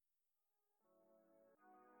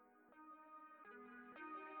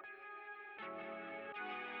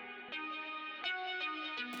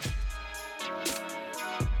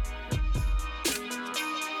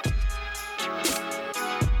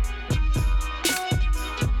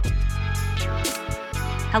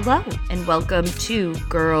Hello, and welcome to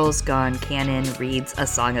Girls Gone Canon Reads A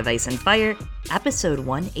Song of Ice and Fire, episode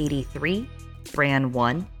 183, Bran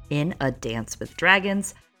 1, In a Dance with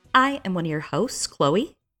Dragons. I am one of your hosts,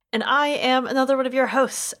 Chloe. And I am another one of your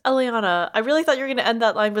hosts, Eliana. I really thought you were going to end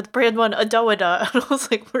that line with Bran 1, Adowada. And I was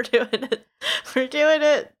like, we're doing it. We're doing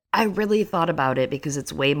it. I really thought about it because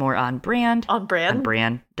it's way more on brand. On brand? On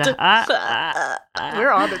brand. We're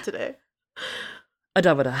on it today.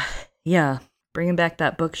 Adowada. Yeah. Bringing back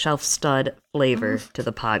that bookshelf stud flavor to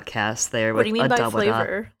the podcast there. What do you mean Adowada. by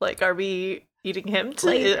flavor? Like, are we eating him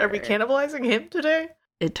today? Are we cannibalizing him today?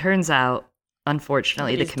 It turns out,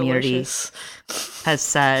 unfortunately, the community has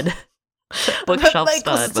said bookshelf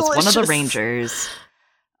stud was one of the Rangers.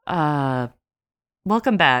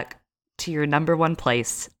 Welcome back to your number one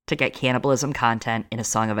place to get cannibalism content in A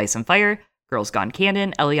Song of Ice and Fire. Girls Gone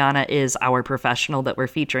Canon. Eliana is our professional that we're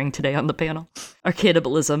featuring today on the panel. Our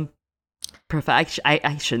cannibalism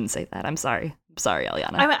I shouldn't say that. I'm sorry.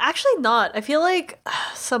 Eliana. I'm actually not. I feel like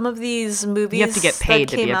some of these movies you have to get paid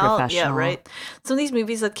to be a professional. Yeah, right. Some of these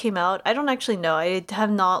movies that came out, I don't actually know. I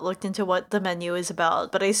have not looked into what the menu is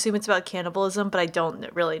about, but I assume it's about cannibalism, but I don't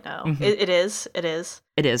really know. Mm-hmm. It is? It is?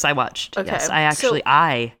 It is. I watched. Okay. Yes,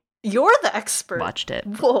 you're the expert. Watched it.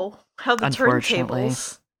 Whoa. How the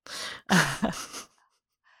turntables.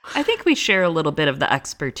 I think we share a little bit of the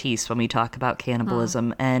expertise when we talk about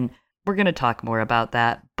cannibalism, and we're going to talk more about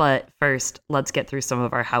that, but first, let's get through some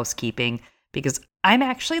of our housekeeping, because I'm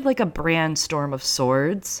actually like a Bran Storm of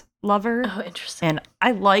Swords lover. Oh, interesting. And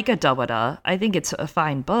I like Adowada. I think it's a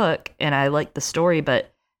fine book, and I like the story,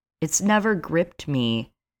 but it's never gripped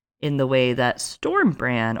me in the way that Storm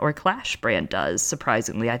Bran or Clash Bran does,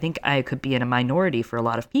 surprisingly. I think I could be in a minority for a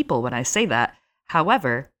lot of people when I say that.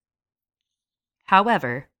 However,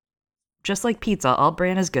 just like pizza, all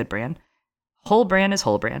Bran is good Bran. Whole Bran is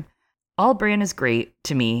whole Bran. All Bran is great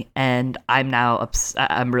to me, and I'm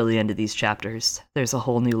really into these chapters. There's a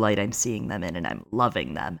whole new light I'm seeing them in, and I'm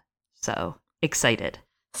loving them. So, excited.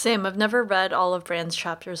 Same. I've never read all of Bran's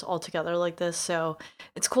chapters all together like this, so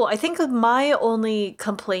it's cool. I think my only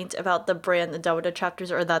complaint about the Bran and Adowada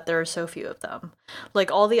chapters are that there are so few of them.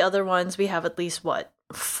 Like, all the other ones, we have at least,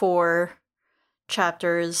 4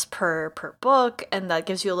 chapters per book, and that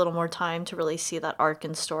gives you a little more time to really see that arc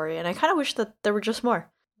and story, and I kind of wish that there were just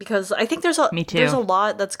more. Because I think there's a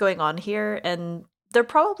lot that's going on here, and there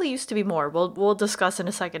probably used to be more. We'll discuss in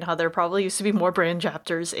a second how there probably used to be more Bran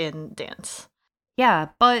chapters in Dance. Yeah,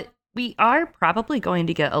 but we are probably going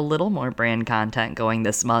to get a little more Bran content going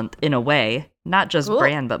this month, in a way. Not just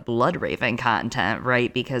Bran, but Bloodraven content,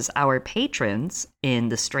 right? Because our patrons in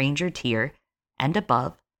the Stranger tier and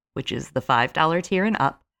above, which is the $5 tier and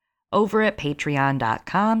up, over at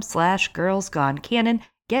patreon.com/girlsgonecanon,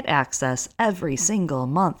 get access every single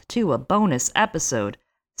month to a bonus episode.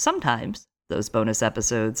 Sometimes those bonus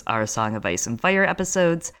episodes are Song of Ice and Fire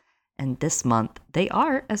episodes, and this month they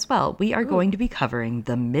are as well. We are going to be covering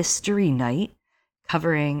the Mystery Knight,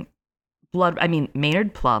 covering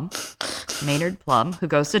Maynard Plum, who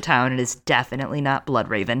goes to town and is definitely not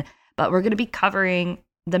Bloodraven, but we're going to be covering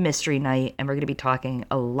the Mystery Knight, and we're going to be talking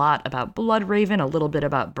a lot about Bloodraven, a little bit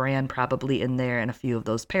about Bran probably in there, and a few of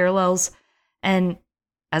those parallels. And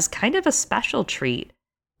as kind of a special treat,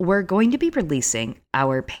 we're going to be releasing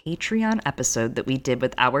our Patreon episode that we did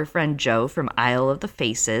with our friend Joe from Isle of the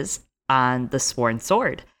Faces on the Sworn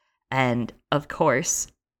Sword. And of course,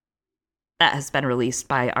 that has been released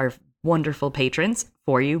by our wonderful patrons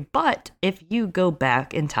for you. But if you go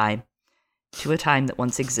back in time to a time that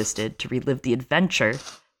once existed to relive the adventure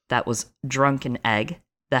that was Drunken Egg,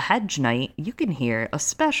 the Hedge Knight, you can hear a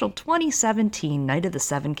special 2017 Night of the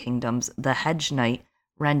Seven Kingdoms, the Hedge Knight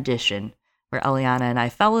rendition, where Eliana and I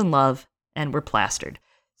fell in love and were plastered.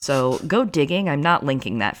 So go digging. I'm not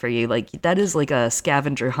linking that for you. Like, that is like a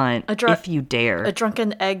scavenger hunt, if you dare. A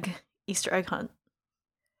Drunken Egg Easter egg hunt.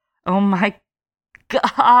 Oh my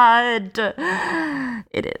God.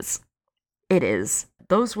 It is.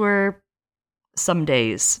 Those were some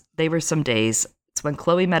days. They were some days. It's when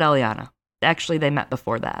Chloe met Eliana. Actually, they met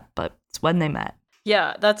before that, but it's when they met.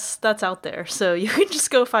 Yeah, that's out there, so you can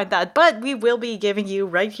just go find that. But we will be giving you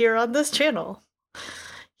right here on this channel.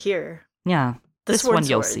 Here. Yeah, this one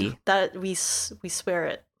you'll see. That we swear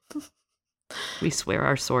it. We swear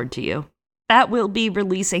our sword to you. That will be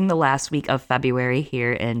releasing the last week of February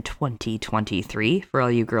here in 2023 for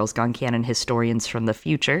all you Girls Gone Canon historians from the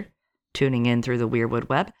future tuning in through the Weirwood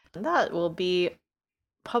web. That will be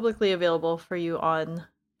publicly available for you on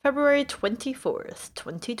February 24th,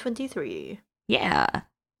 2023. Yeah,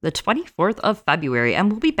 the 24th of February, and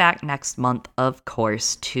we'll be back next month, of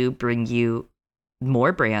course, to bring you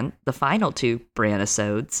more Bran, the final 2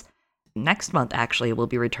 Bran-episodes. Next month, actually, we'll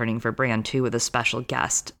be returning for Bran 2 with a special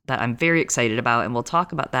guest that I'm very excited about, and we'll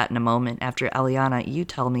talk about that in a moment after, Eliana, you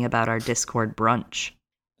tell me about our Discord brunch.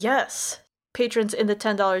 Yes. Patrons in the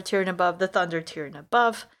 $10 tier and above, the Thunder tier and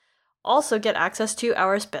above, also get access to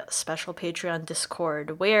our special Patreon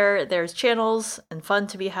Discord, where there's channels and fun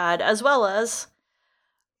to be had, as well as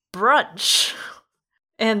brunch.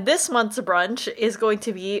 And this month's brunch is going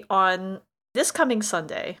to be on this coming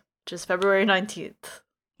Sunday, which is February 19th.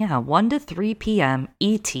 Yeah, 1 to 3 p.m.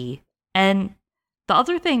 ET. And the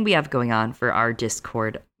other thing we have going on for our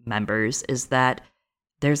Discord members is that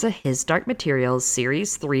there's a His Dark Materials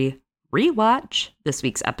Series 3 rewatch. This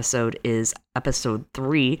week's episode is episode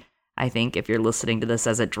 3, I think, if you're listening to this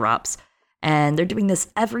as it drops. And they're doing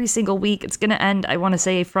this every single week. It's going to end, I want to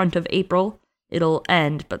say, front of April. It'll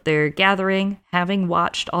end, but they're gathering, having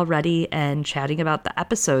watched already, and chatting about the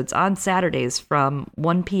episodes on Saturdays from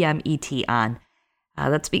 1 p.m. ET on.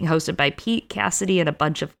 That's being hosted by Pete, Cassidy, and a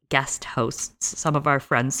bunch of guest hosts, some of our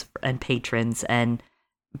friends and patrons, and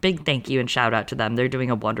big thank you and shout out to them. They're doing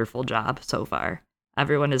a wonderful job so far.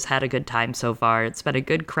 Everyone has had a good time so far. It's been a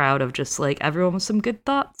good crowd of just like everyone with some good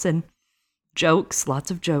thoughts and jokes, lots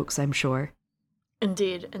of jokes, I'm sure.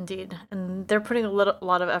 Indeed. And they're putting a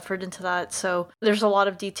lot of effort into that, so there's a lot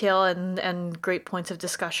of detail and great points of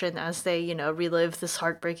discussion as they, relive this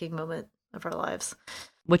heartbreaking moment of our lives.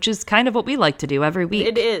 Which is kind of what we like to do every week.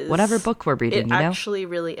 It is. Whatever book we're reading, It actually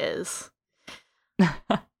really is.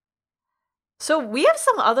 So we have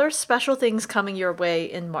some other special things coming your way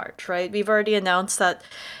in March, right? We've already announced that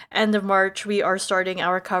end of March, we are starting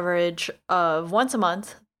our coverage of once a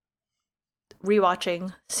month,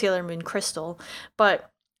 rewatching Sailor Moon Crystal.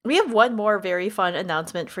 But we have one more very fun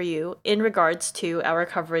announcement for you in regards to our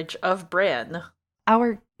coverage of Bran.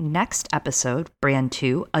 Our next episode, Bran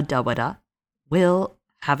 2, Adawada, will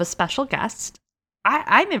have a special guest.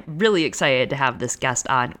 I'm really excited to have this guest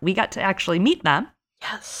on. We got to actually meet them.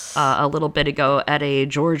 Yes. A little bit ago at a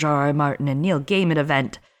George R.R. Martin and Neil Gaiman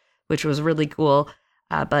event, which was really cool.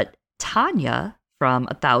 But Tanya from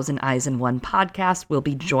A Thousand Eyes in One podcast will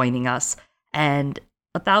be joining us. And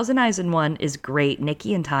A Thousand Eyes in One is great.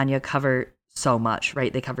 Nikki and Tanya cover so much,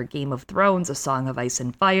 right? They cover Game of Thrones, A Song of Ice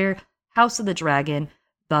and Fire, House of the Dragon,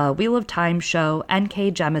 The Wheel of Time show,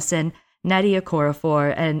 N.K. Jemisin, Nnedi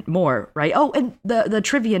Okorafor, and more, right? Oh, and the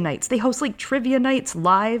trivia nights. They host like trivia nights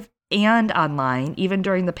live and online. Even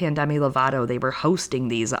during the Pandemi Lovato, they were hosting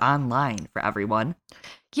these online for everyone.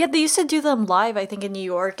 Yeah, they used to do them live, I think, in New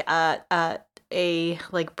York at a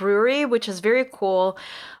brewery, which is very cool.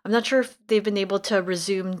 I'm not sure if they've been able to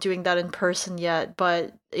resume doing that in person yet,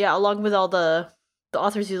 but yeah, along with all the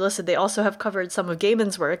authors you listed, they also have covered some of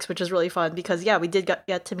Gaiman's works, which is really fun because yeah, we did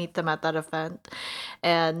get to meet them at that event,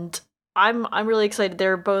 and I'm really excited.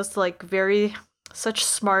 They're both such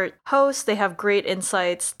smart hosts. They have great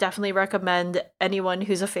insights. Definitely recommend anyone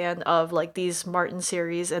who's a fan of these Martin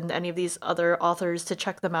series and any of these other authors to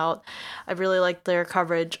check them out. I really liked their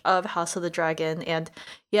coverage of House of the Dragon, and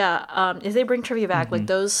yeah, if they bring trivia back,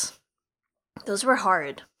 those were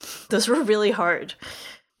hard. Those were really hard.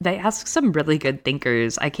 They asked some really good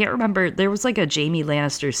thinkers. I can't remember. There was a Jaime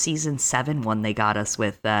Lannister season 7 one they got us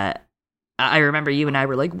with that. I remember you and I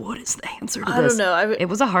were like, what is the answer to this? I don't know. It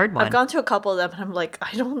was a hard one. I've gone to a couple of them and I'm like,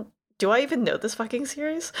 do I even know this fucking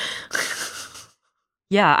series?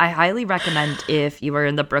 Yeah, I highly recommend if you are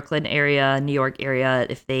in the Brooklyn area, New York area,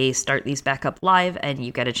 if they start these back up live and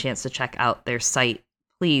you get a chance to check out their site,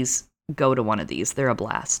 please go to one of these. They're a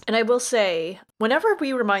blast. And I will say, whenever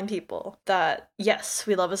we remind people that, yes,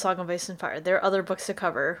 we love A Song of Ice and Fire, there are other books to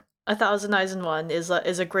cover. A Thousand Eyes in One is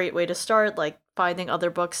a great way to start, finding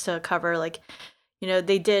other books to cover.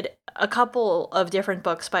 They did a couple of different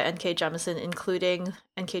books by N.K. Jemisin, including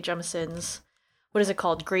N.K. Jemisin's, what is it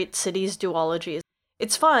called? Great Cities Duology.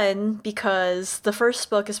 It's fun because the first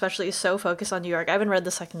book especially is so focused on New York. I haven't read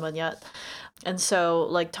the second one yet. And so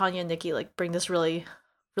Tanya and Nikki bring this really,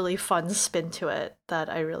 really fun spin to it that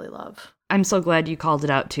I really love. I'm so glad you called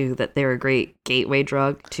it out too, that they're a great gateway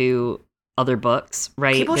drug to other books,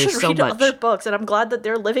 right? People should read other books, and I'm glad that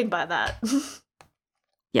they're living by that.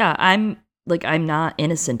 Yeah, I'm not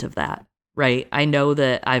innocent of that, right? I know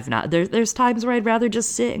that I've not. There's times where I'd rather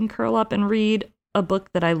just sit and curl up and read a book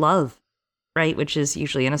that I love, right? Which is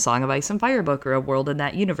usually in a Song of Ice and Fire book or a world in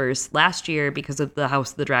that universe. Last year, because of the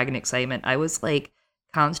House of the Dragon excitement, I was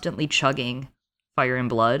constantly chugging Fire and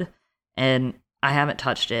Blood, and I haven't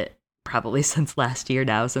touched it probably since last year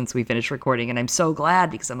now, since we finished recording, and I'm so glad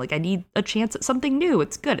because I'm I need a chance at something new.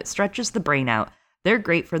 It's good. It stretches the brain out. They're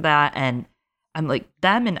great for that, and I'm like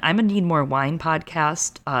them, and I'm a Need More Wine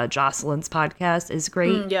podcast. Jocelyn's podcast is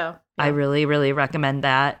great. Yeah. I really, really recommend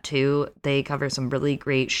that too. They cover some really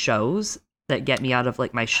great shows that get me out of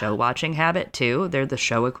like my show watching habit too. They're the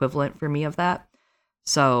show equivalent for me of that.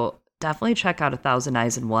 So definitely check out A Thousand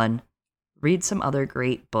Eyes in One. Read some other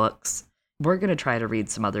great books. We're going to try to read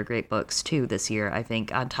some other great books too this year, I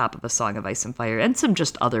think, on top of A Song of Ice and Fire, and some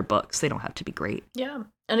just other books. They don't have to be great. Yeah.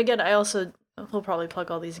 And again, I also will probably plug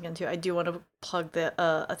all these again too. I do want to plug the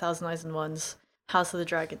A Thousand Eyes in One's House of the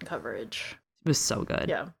Dragon coverage. It was so good.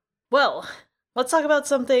 Yeah. Well, let's talk about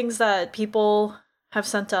some things that people have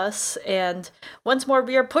sent us. And once more,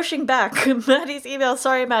 we are pushing back Maddie's email.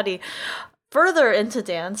 Sorry, Maddie. Further into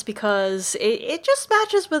dance because it just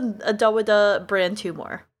matches with a Dawada brand 2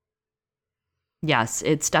 more. Yes,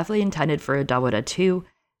 it's definitely intended for a Dawada 2.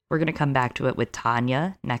 We're going to come back to it with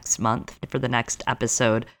Tanya next month for the next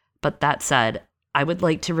episode. But that said, I would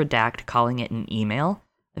like to redact calling it an email.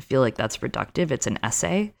 I feel like that's reductive. It's an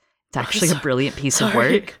essay. It's actually a brilliant piece of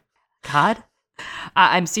work. God.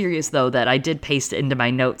 I'm serious, though, that I did paste it into my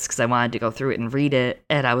notes because I wanted to go through it and read it.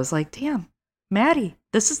 And I was like, damn, Maddie,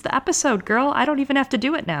 this is the episode, girl. I don't even have to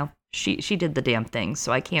do it now. She did the damn thing.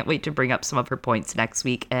 So I can't wait to bring up some of her points next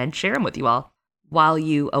week and share them with you all. While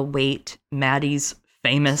you await Maddie's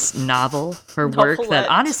famous novel, her work that,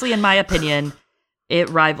 honestly, in my opinion, it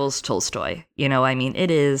rivals Tolstoy. You know, I mean, it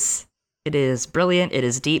is brilliant. It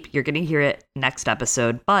is deep. You're going to hear it next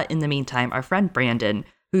episode. But in the meantime, our friend Brandon,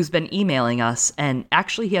 who's been emailing us, and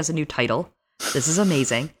actually he has a new title. This is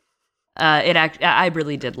amazing. I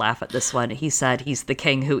really did laugh at this one. He said he's the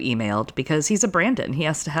king who emailed because he's a Brandon. He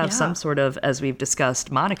has to have some sort of, as we've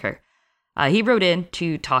discussed, moniker. He wrote in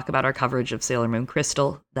to talk about our coverage of Sailor Moon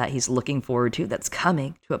Crystal that he's looking forward to, that's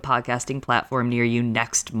coming to a podcasting platform near you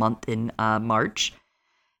next month in March.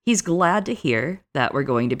 He's glad to hear that we're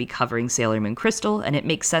going to be covering Sailor Moon Crystal, and it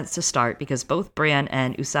makes sense to start because both Bran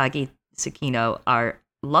and Usagi Tsukino are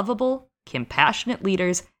lovable, compassionate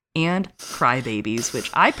leaders and crybabies, which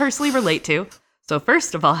I personally relate to. So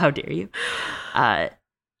first of all, how dare you?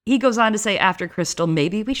 He goes on to say, after Crystal,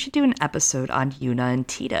 maybe we should do an episode on Yuna and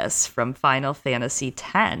Tidus from Final Fantasy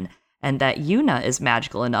X, and that Yuna is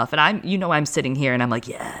magical enough. And I'm sitting here and I'm like,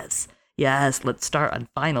 yes, let's start on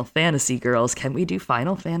Final Fantasy, girls. Can we do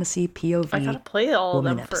Final Fantasy POV? I gotta play all of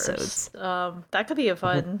them episodes? First. That could be a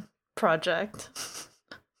fun project.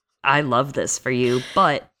 I love this for you,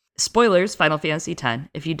 but spoilers, Final Fantasy X,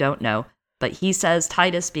 if you don't know. But he says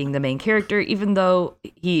Tidus being the main character, even though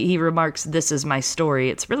he remarks, this is my story,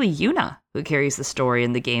 it's really Yuna who carries the story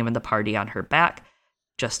and the game and the party on her back,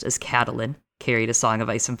 just as Catelyn carried A Song of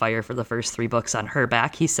Ice and Fire for the first 3 books on her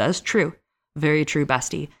back. He says, true. Very true,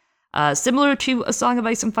 bestie. Similar to A Song of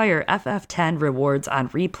Ice and Fire, FF10 rewards on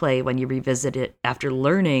replay when you revisit it after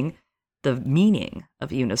learning the meaning of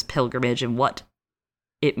Yuna's pilgrimage and what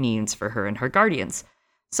it means for her and her guardians.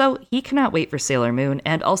 So he cannot wait for Sailor Moon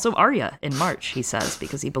and also Arya in March, he says,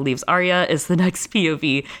 because he believes Arya is the next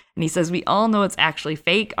POV. And he says, we all know it's actually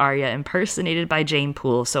fake Arya impersonated by Jane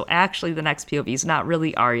Poole. So actually the next POV is not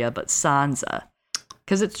really Arya, but Sansa.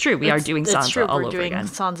 Because it's true, we are doing Sansa all over again.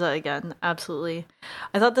 Sansa again, absolutely.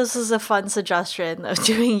 I thought this was a fun suggestion of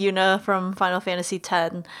doing Yuna from Final Fantasy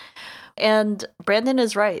X. And Brandon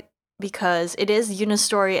is right, because it is Yuna's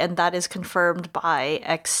story, and that is confirmed by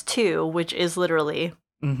X2, which is literally...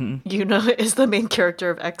 Mm-hmm. Yuna is the main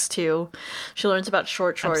character of X2. She learns about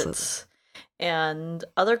short shorts and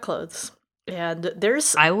other clothes. And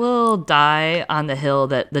there's... I will die on the hill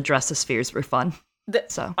that the Dressospheres were fun.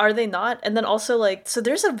 So are they not? And then also, like, so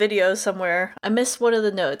there's a video somewhere. I missed one of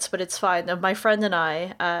the notes, but it's fine. Of my friend and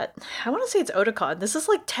I at, I want to say it's Otakon. This is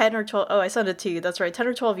like 10 or 12. Oh, I sent it to you. That's right. 10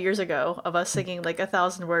 or 12 years ago of us singing like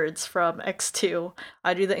 1,000 words from X2.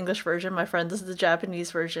 I do the English version. My friend does the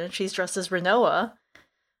Japanese version. She's dressed as Rinoa.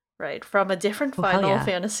 Right, from a different Final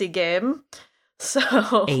Fantasy game.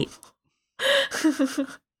 So 8.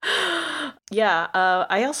 Yeah,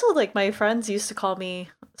 I also, like, my friends used to call me,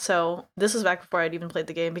 so this was back before I'd even played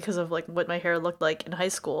the game because of, like, what my hair looked like in high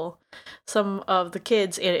school. Some of the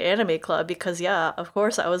kids in anime club, because, yeah, of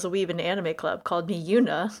course I was a weeb in anime club, called me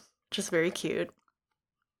Yuna, which is very cute.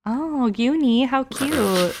 Oh, Uni, how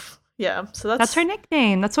cute. Yeah, so that's her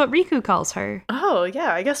nickname. That's what Riku calls her. Oh,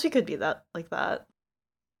 yeah, I guess we could be that, like that.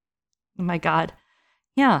 Oh my god.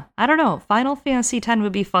 Yeah, I don't know. Final Fantasy X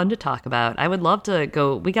would be fun to talk about. I would love to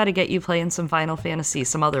go. We got to get you playing some Final Fantasy,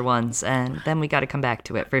 some other ones, and then we got to come back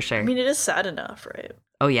to it for sure. I mean, it is sad enough, right?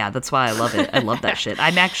 Oh yeah, that's why I love it. I love that shit.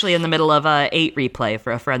 I'm actually in the middle of a 8 replay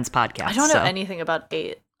for a friend's podcast. I don't know anything about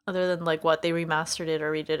 8 other than like what they remastered it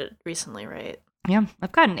or redid it recently, right? Yeah,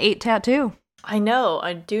 I've got an 8 tattoo. I know.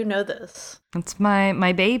 I do know this. That's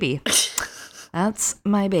my baby. That's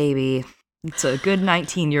my baby. It's a good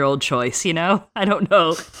 19-year-old choice, you know? I don't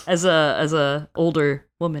know. As a older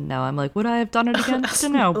woman now, I'm like, would I have done it again? I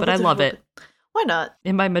don't know, but I love it. Why not?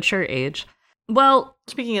 In my mature age. Well,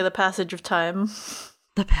 speaking of the passage of time.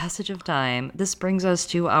 The passage of time. This brings us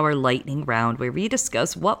to our lightning round where we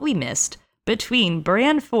discuss what we missed between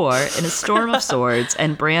Bran 4 in A Storm of Swords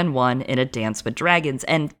and Bran 1 in A Dance with Dragons.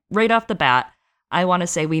 And right off the bat, I want to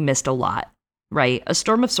say we missed a lot, right? A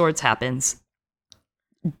Storm of Swords happens.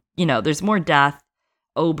 You know, there's more death.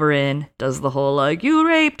 Oberyn does the whole, like, you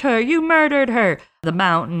raped her, you murdered her. The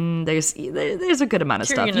Mountain, there's a good amount of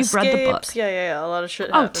Tyrion stuff. You've read the book. Yeah, a lot of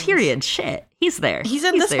shit happens. Tyrion, shit. He's there. He's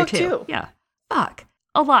in this book too. Yeah. Fuck.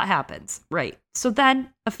 A lot happens, right? So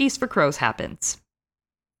then A Feast for Crows happens.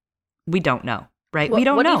 We don't know, right? We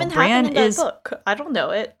don't know. What even happened in that book? I don't know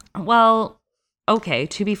it. Well, okay,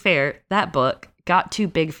 to be fair, that book got too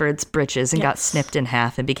big for its britches and got snipped in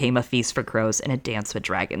half and became A Feast for Crows and A Dance with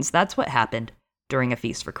Dragons. That's what happened during A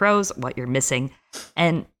Feast for Crows, what you're missing.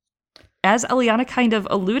 And as Eliana kind of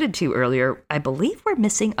alluded to earlier, I believe we're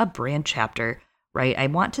missing a Bran chapter, right? I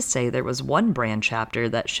want to say there was one Bran chapter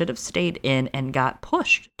that should have stayed in and got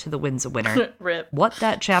pushed to the Winds of Winter. Rip. What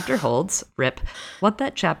that chapter holds, what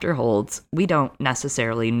that chapter holds, we don't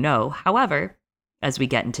necessarily know. However, as we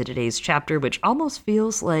get into today's chapter, which almost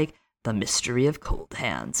feels like the mystery of Cold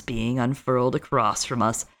Hands being unfurled across from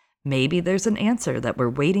us, maybe there's an answer that we're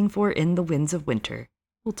waiting for in the Winds of Winter.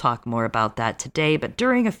 We'll talk more about that today, but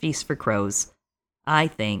during A Feast for Crows, I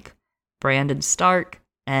think Brandon Stark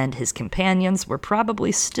and his companions were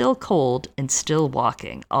probably still cold and still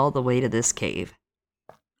walking all the way to this cave.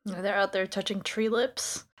 They're out there touching tree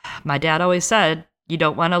lips. My dad always said, you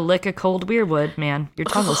don't want to lick a cold weirwood, man. Your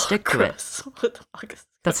tongue will stick to it. What the fuck is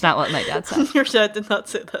That's not what my dad said. Your dad did not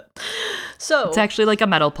say that. So it's actually like a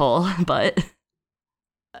metal pole, but...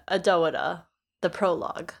 Adoada, the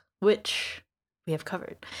prologue, which we have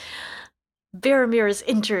covered. Varamir is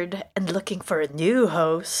injured and looking for a new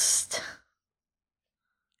host.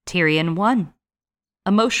 Tyrion 1.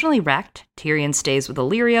 Emotionally wrecked, Tyrion stays with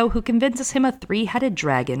Illyrio, who convinces him a three-headed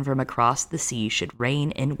dragon from across the sea should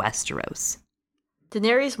reign in Westeros.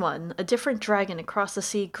 Daenerys 1. A different dragon across the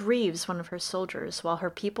sea grieves one of her soldiers, while her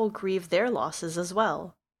people grieve their losses as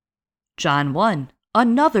well. Jon 1.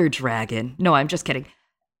 Another dragon. No, I'm just kidding.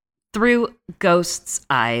 Through Ghost's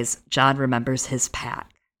eyes, Jon remembers his pack.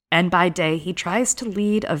 And by day, he tries to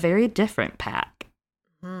lead a very different pack.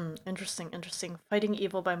 Interesting. Fighting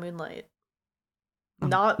evil by moonlight. Oh,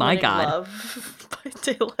 Not my winning God. love by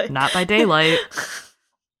daylight. Not by daylight.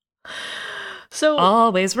 So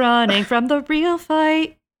always running from the real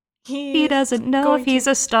fight. He doesn't know if he's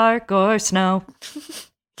a Stark or Snow.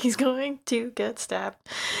 He's going to get stabbed.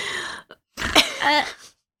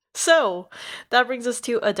 So, that brings us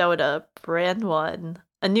to Adoada, Bran 1.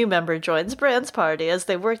 A new member joins Bran's party as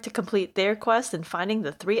they work to complete their quest in finding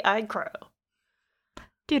the three-eyed crow.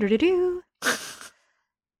 Do-do-do-do.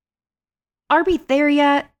 Are we there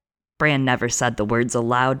yet? Bran never said the words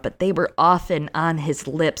aloud, but they were often on his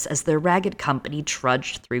lips as their ragged company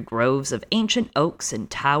trudged through groves of ancient oaks and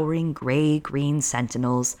towering gray-green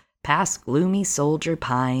sentinels, past gloomy soldier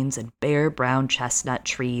pines and bare brown chestnut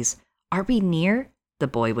trees. Are we near? The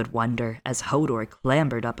boy would wonder as Hodor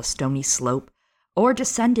clambered up a stony slope, or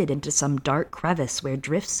descended into some dark crevice where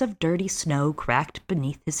drifts of dirty snow cracked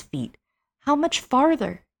beneath his feet. How much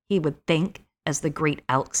farther, he would think, as the great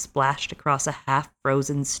elk splashed across a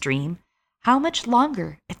half-frozen stream. How much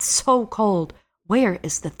longer? It's so cold. Where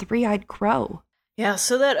is the three-eyed crow? Yeah,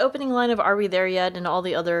 so that opening line of "Are we there yet?" and all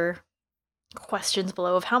the other questions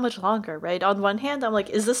below of how much longer, right? On one hand, I'm like,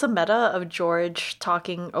 is this a meta of George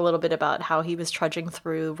talking a little bit about how he was trudging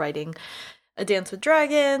through writing A Dance with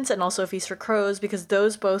Dragons and also A Feast for Crows, because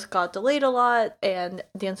those both got delayed a lot, and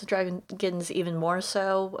Dance with Dragons even more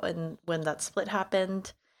so when that split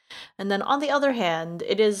happened. And then on the other hand,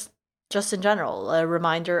 it is just in general a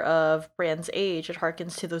reminder of Bran's age. It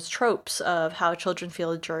harkens to those tropes of how children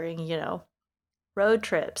feel during, road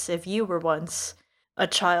trips. If you were once a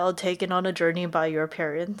child taken on a journey by your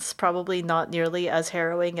parents, probably not nearly as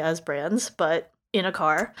harrowing as Bran's, but in a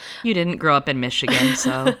car. You didn't grow up in Michigan,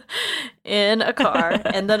 so. In a car.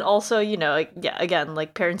 And then also, again,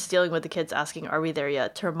 like parents dealing with the kids asking, are we there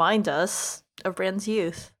yet? To remind us of Bran's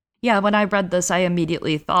youth. Yeah, when I read this, I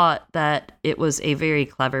immediately thought that it was a very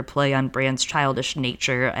clever play on Bran's childish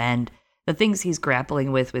nature and the things he's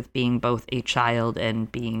grappling with being both a child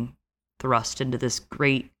and being thrust into this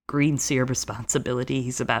great green seer responsibility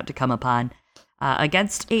he's about to come upon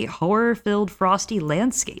against a horror-filled frosty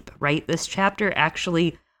landscape, right? This chapter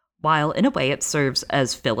actually while in a way it serves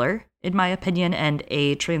as filler, in my opinion, and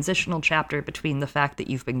a transitional chapter between the fact that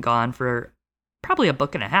you've been gone for probably a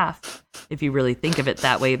book and a half, if you really think of it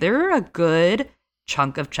that way. There are a good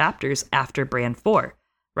chunk of chapters after Bran 4,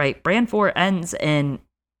 right? Bran 4 ends and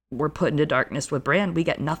we're put into darkness with Bran. We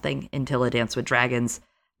get nothing until A Dance with Dragons.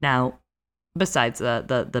 Now, besides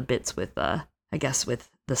the bits with, I guess, with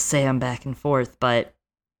the Sam back and forth, but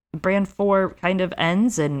Bran 4 kind of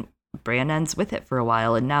ends and Bran ends with it for a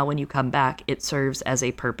while. And now when you come back, it serves as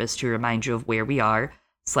a purpose to remind you of where we are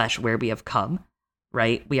 / where we have come,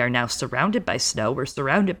 right? We are now surrounded by snow. We're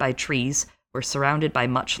surrounded by trees. We're surrounded by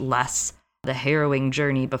much less. The harrowing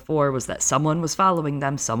journey before was that someone was following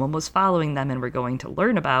them, and we're going to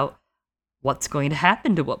learn about what's going to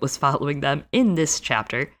happen to what was following them in this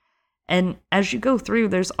chapter. And as you go through,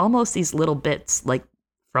 there's almost these little bits, like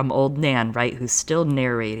from old Nan, right, who's still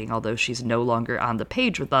narrating, although she's no longer on the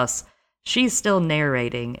page with us, she's still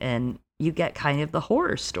narrating, and you get kind of the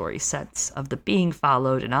horror story sense of the being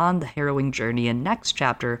followed and on the harrowing journey. And next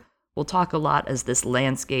chapter, we'll talk a lot as this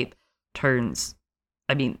landscape turns,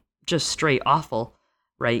 just straight awful,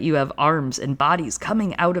 right? You have arms and bodies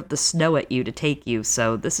coming out of the snow at you to take you.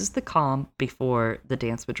 So this is the calm before the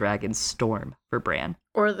Dance with Dragons storm for Bran.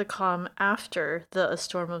 Or the calm after the A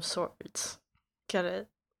Storm of Swords. Get it?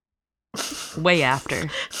 Way after.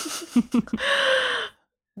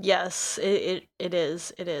 Yes, it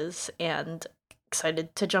is. And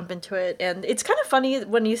excited to jump into it. And it's kind of funny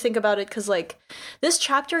when you think about it, because like this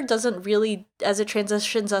chapter doesn't really, as it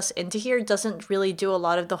transitions us into here, doesn't really do a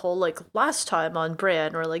lot of the whole like last time on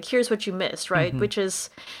Bran or like here's what you missed, right? Which is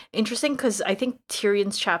interesting because I think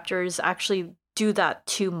Tyrion's chapters actually do that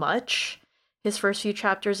too much, his first few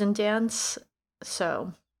chapters in Dance.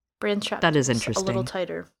 So Bran's chapter that is interesting. A little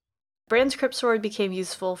tighter. Bran's crypt sword became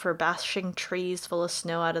useful for bashing trees full of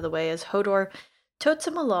snow out of the way as Hodor totes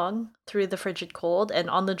him along through the frigid cold, and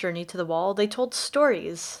on the journey to the wall, they told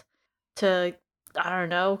stories to,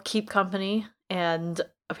 keep company. And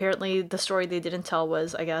apparently the story they didn't tell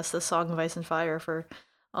was, I guess, the Song of Ice and Fire for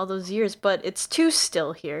all those years. But it's too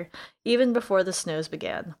still here, even before the snows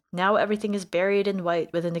began. Now everything is buried in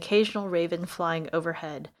white, with an occasional raven flying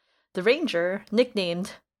overhead. The ranger,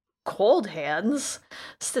 nicknamed Cold Hands,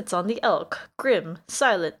 sits on the elk, grim,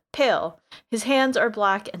 silent, pale. His hands are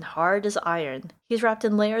black and hard as iron. He's wrapped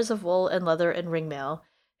in layers of wool and leather and ringmail,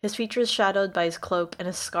 his features shadowed by his cloak and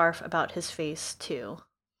a scarf about his face, too.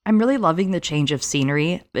 I'm really loving the change of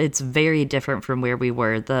scenery. It's very different from where we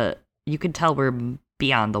were. You can tell we're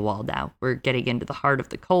beyond the wall now. We're getting into the heart of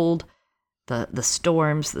the cold. The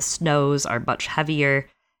storms, the snows are much heavier.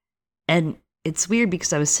 And it's weird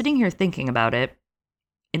because I was sitting here thinking about it,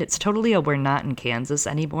 and it's totally a we're not in Kansas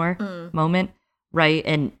anymore moment, right?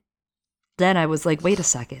 And then I was like, wait a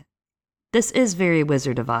second. This is very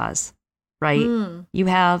Wizard of Oz, right? You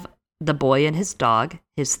have the boy and his dog,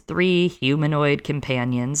 his 3 humanoid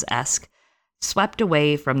companions-esque, swept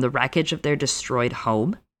away from the wreckage of their destroyed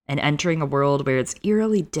home and entering a world where it's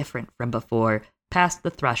eerily different from before, past the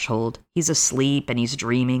threshold. He's asleep and he's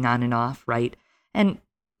dreaming on and off, right? And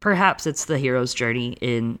perhaps it's the hero's journey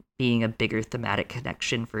in being a bigger thematic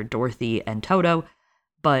connection for Dorothy and Toto,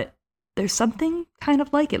 but there's something kind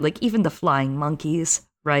of like it. Like even the flying monkeys,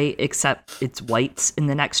 right? Except it's whites in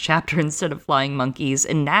the next chapter instead of flying monkeys.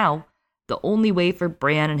 And now the only way for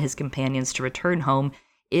Bran and his companions to return home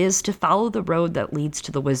is to follow the road that leads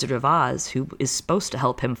to the Wizard of Oz, who is supposed to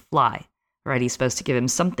help him fly, right? He's supposed to give him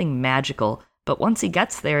something magical. But once he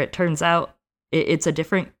gets there, it turns out it's a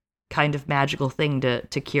different kind of magical thing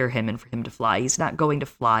to cure him and for him to fly. He's not going to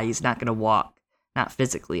fly. He's not going to walk, not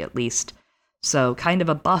physically at least. So kind of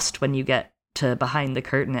a bust when you get to behind the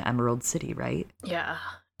curtain at Emerald City, right? Yeah,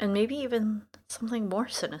 and maybe even something more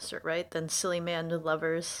sinister, right, than silly man with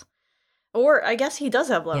levers. Or I guess he does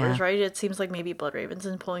have levers, right? It seems like maybe Blood Raven's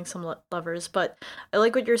in pulling some levers, but I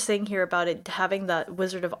like what you're saying here about it having that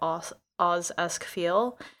Wizard of Oz-esque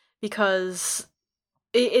feel, because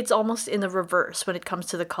it's almost in the reverse when it comes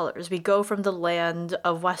to the colors. We go from the land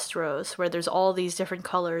of Westeros, where there's all these different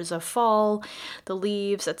colors of fall, the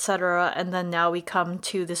leaves, etc., and then now we come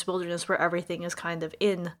to this wilderness where everything is kind of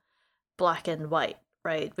in black and white,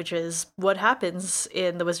 right? Which is what happens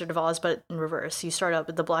in The Wizard of Oz, but in reverse. You start out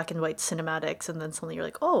with the black and white cinematics, and then suddenly you're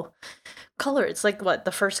like, oh, color. It's like, what,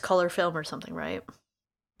 the first color film or something, right?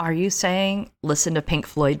 Are you saying listen to Pink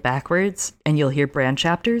Floyd backwards and you'll hear Bran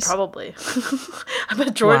chapters? Probably. I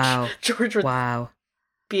bet George would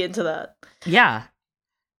be into that. Yeah.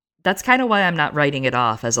 That's kind of why I'm not writing it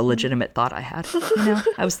off as a legitimate thought I had. You know,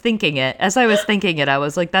 I was thinking it. As I was thinking it, I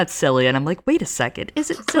was like, that's silly. And I'm like, wait a second.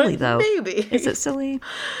 Is it silly, though? Maybe. Is it silly?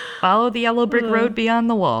 Follow the yellow brick road beyond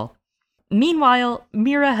the wall. Meanwhile,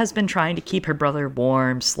 Mira has been trying to keep her brother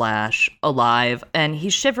warm / alive, and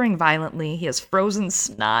he's shivering violently. He has frozen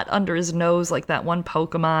snot under his nose like that one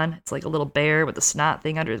Pokemon. It's like a little bear with a snot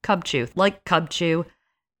thing under his Cubchoo. Like Cubchoo.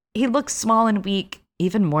 He looks small and weak,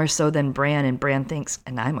 even more so than Bran, and Bran thinks,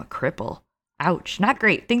 and I'm a cripple. Ouch, not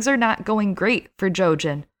great. Things are not going great for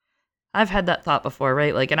Jojen. I've had that thought before,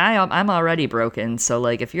 right? Like, and I'm already broken, so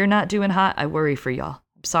like, if you're not doing hot, I worry for y'all.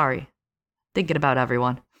 I'm sorry. Thinking about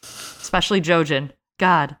everyone. Especially Jojen.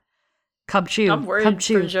 God. Cubchoo. I'm worried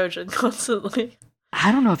for Jojen constantly.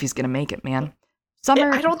 I don't know if he's gonna make it, man.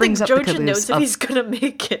 Summer I don't think brings up the Jojen caboose knows if he's gonna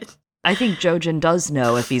make it. I think Jojen does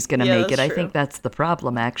know if he's gonna make it. that's I true. think that's the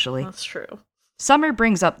problem, actually. That's true. Summer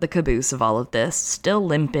brings up the caboose of all of this, still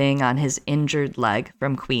limping on his injured leg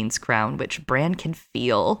from Queen's Crown, which Bran can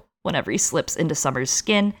feel whenever he slips into Summer's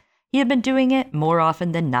skin. He had been doing it more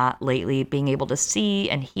often than not lately, being able to see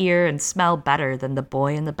and hear and smell better than the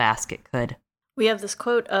boy in the basket could. We have this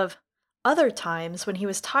quote of, "Other times, when he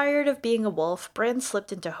was tired of being a wolf, Bran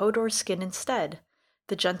slipped into Hodor's skin instead.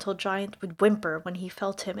 The gentle giant would whimper when he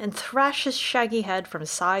felt him and thrash his shaggy head from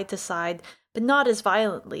side to side, but not as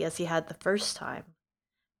violently as he had the first time.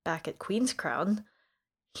 Back at Queen's Crown,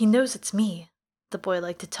 he knows it's me," the boy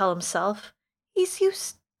liked to tell himself. "He's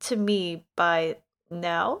used to me by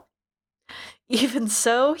now." Even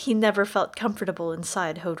so, he never felt comfortable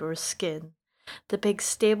inside Hodor's skin. The big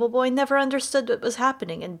stable boy never understood what was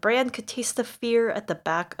happening, and Bran could taste the fear at the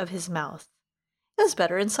back of his mouth. It was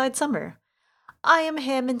better inside Summer. I am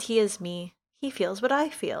him and he is me. He feels what I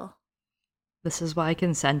feel. This is why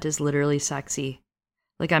consent is literally sexy.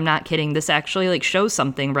 Like, I'm not kidding. This actually, like, shows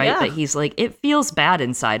something, right? Yeah. That he's like, it feels bad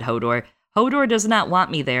inside Hodor. Hodor does not want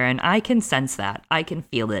me there, and I can sense that. I can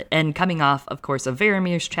feel it. And coming off, of course, of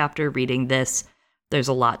Varamir's chapter, reading this, there's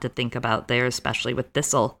a lot to think about there, especially with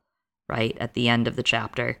Thistle, right? At the end of the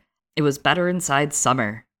chapter. It was better inside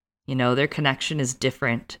Summer. You know, their connection is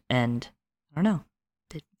different, and I don't know.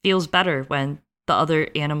 It feels better when the other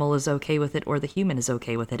animal is okay with it or the human is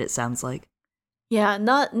okay with it, it sounds like. Yeah,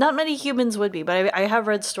 not many humans would be, but I have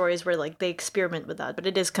read stories where like they experiment with that, but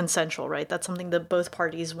it is consensual, right? That's something that both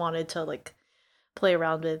parties wanted to like play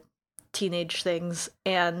around with, teenage things.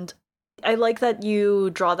 And I like that you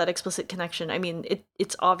draw that explicit connection. I mean,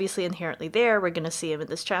 it's obviously inherently there. We're going to see him in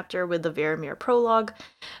this chapter with the Varamir prologue,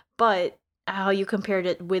 but how you compared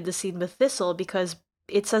it with the scene with Thistle, because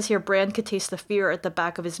it says here Bran could taste the fear at the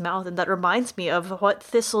back of his mouth, and that reminds me of what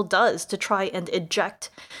Thistle does to try and eject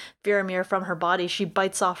Varamir from her body. She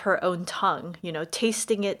bites off her own tongue, you know,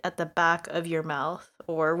 tasting it at the back of your mouth,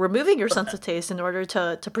 or removing your sense of taste in order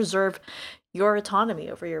to preserve your autonomy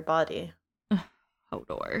over your body.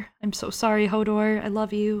 Hodor. I'm so sorry, Hodor. I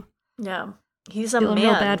love you. Yeah. He's a Feeling man.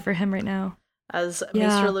 real bad for him right now. As Yeah,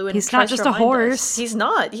 Maester Luwin he's tries not just to a remind us. horse.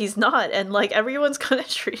 He's not. And like everyone's kind of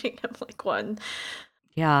treating him like one.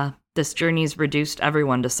 Yeah, this journey's reduced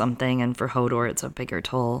everyone to something, and for Hodor, it's a bigger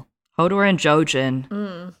toll. Hodor and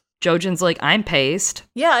Jojen. Jojen's like, I'm paced.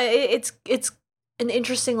 Yeah, it's an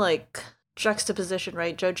interesting like juxtaposition,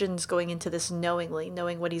 right? Jojen's going into this knowing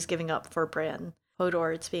what he's giving up for Bran.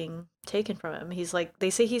 Hodor, it's being taken from him. He's like, they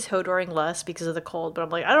say he's Hodoring less because of the cold, but I'm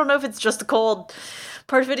like, I don't know if it's just the cold.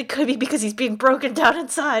 Part of it could be because he's being broken down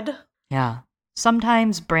inside. Yeah.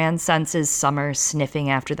 Sometimes Bran senses Summer sniffing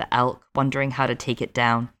after the elk, wondering how to take it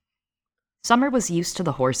down. Summer was used to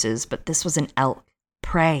the horses, but this was an elk.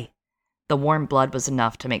 Prey. The warm blood was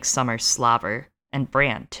enough to make Summer slobber, and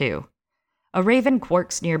Bran, too. A raven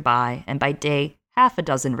quarks nearby, and by day, half a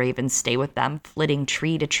dozen ravens stay with them, flitting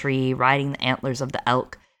tree to tree, riding the antlers of the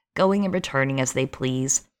elk, going and returning as they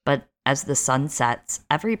please. But as the sun sets,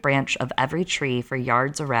 every branch of every tree for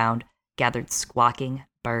yards around gathered squawking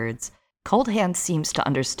birds. Cold Hand seems to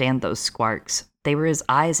understand those squarks. They were his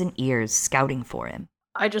eyes and ears scouting for him.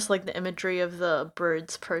 I just like the imagery of the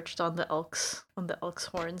birds perched on the elk's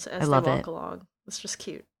horns as they love walk it. along. It's just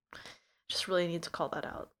cute. Just really need to call that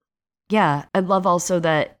out. Yeah, I love also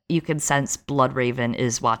that you can sense Bloodraven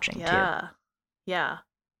is watching too. Yeah.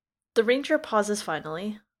 The ranger pauses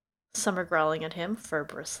finally, Summer growling at him, fur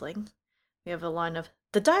bristling. We have a line of,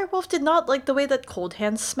 "The direwolf did not like the way that Cold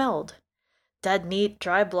Hand smelled. Dead meat,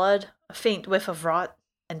 dry blood, a faint whiff of rot,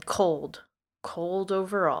 and cold. Cold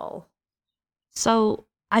overall." So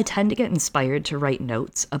I tend to get inspired to write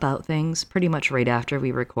notes about things pretty much right after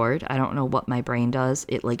we record. I don't know what my brain does.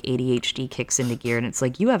 It like ADHD kicks into gear and it's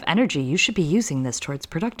like, you have energy. You should be using this towards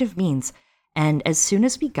productive means. And as soon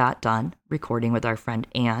as we got done recording with our friend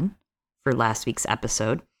Anne for last week's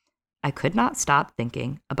episode, I could not stop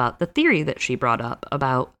thinking about the theory that she brought up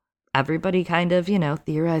about everybody kind of,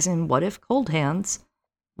 theorizing what if Cold Hands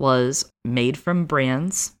was made from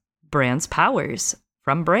Bran's powers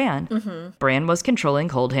from Bran. Mm-hmm. Bran was controlling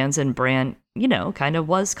Cold Hands, and Bran, kind of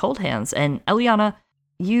was Cold Hands. And Eliana,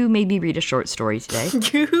 you made me read a short story today.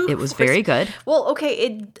 It was very good. Well, okay,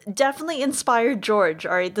 it definitely inspired George.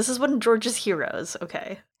 All right, this is one of George's heroes.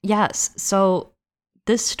 Okay. Yes. So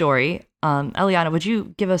this story, Eliana, would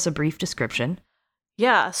you give us a brief description?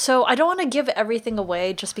 Yeah, so I don't want to give everything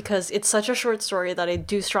away just because it's such a short story that I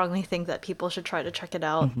do strongly think that people should try to check it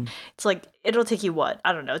out. Mm-hmm. It's like, it'll take you what?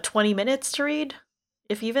 I don't know, 20 minutes to read?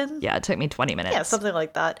 If even? Yeah, it took me 20 minutes. Yeah, something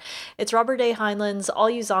like that. It's Robert A. Heinlein's All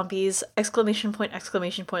You Zombies, exclamation point,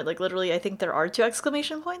 like literally I think there are 2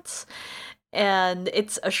 exclamation points. And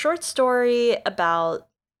it's a short story about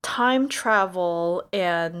time travel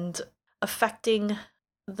and affecting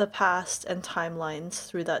the past and timelines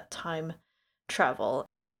through that time travel.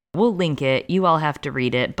 We'll link it. You all have to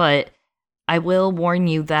read it, but I will warn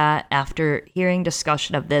you that after hearing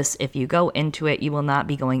discussion of this, if you go into it, you will not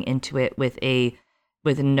be going into it with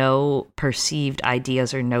no perceived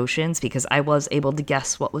ideas or notions, because I was able to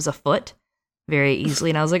guess what was afoot very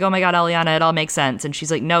easily. And I was like, oh my God, Eliana, it all makes sense. And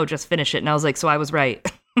she's like, no, just finish it. And I was like, so I was right.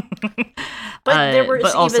 But there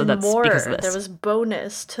was even more. There was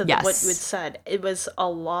bonus to what you had said. It was a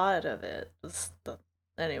lot of it.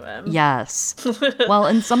 Anyway. Yes. Well,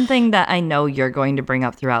 and something that I know you're going to bring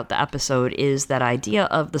up throughout the episode is that idea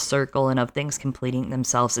of the circle and of things completing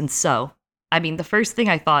themselves. And so, I mean, the first thing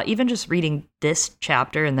I thought, even just reading this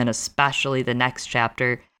chapter and then especially the next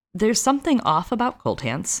chapter, there's something off about Cold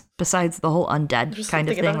Hands besides the whole undead kind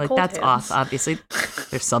of thing. Like, that's off, obviously.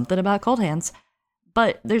 There's something about Cold Hands.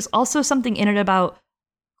 But there's also something in it about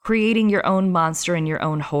creating your own monster and your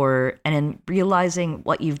own horror and in realizing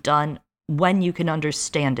what you've done when you can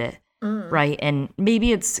understand it, right? And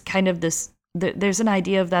maybe it's kind of this, there's an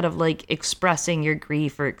idea of that of like expressing your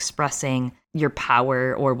grief or expressing your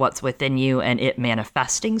power or what's within you and it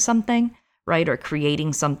manifesting something, right? Or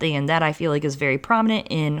creating something. And that I feel like is very prominent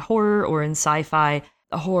in horror or in sci-fi.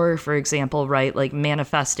 Horror, for example, right? Like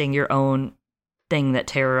manifesting your own thing that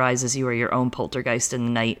terrorizes you or your own poltergeist in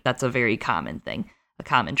the night. That's a very common thing, a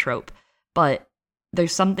common trope. But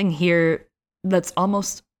there's something here that's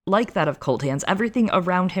almost like that of Cold Hands. Everything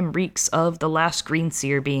around him reeks of the last Green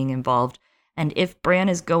Seer being involved. And if Bran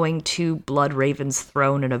is going to Bloodraven's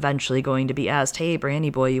throne and eventually going to be asked, hey, Brandy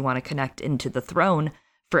boy, you want to connect into the throne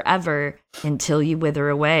forever until you wither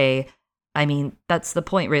away? I mean, that's the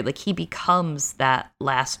point, right? Like, he becomes that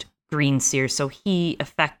last Green Seer, so he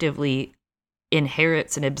effectively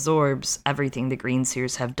inherits and absorbs everything the Green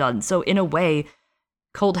Seers have done. So in a way,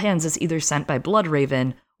 Cold Hands is either sent by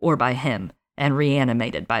Bloodraven or by him, and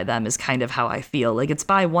reanimated by them is kind of how I feel. Like, it's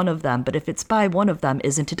by one of them, but if it's by one of them,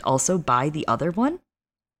 isn't it also by the other one?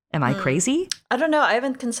 Am I crazy? I don't know. I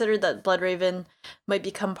haven't considered that Bloodraven might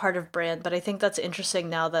become part of Bran, but I think that's interesting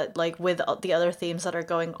now that, like, with the other themes that are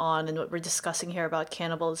going on and what we're discussing here about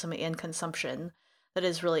cannibalism and consumption, that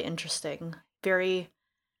is really interesting. Very...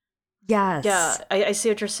 Yes. Yeah, I see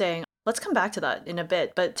what you're saying. Let's come back to that in a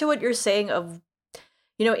bit. But to what you're saying of,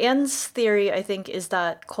 Anne's theory, I think, is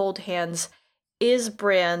that Cold Hands is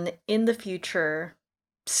Bran in the future,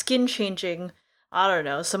 skin changing, I don't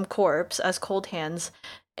know, some corpse as Cold Hands.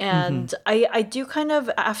 And I do kind of,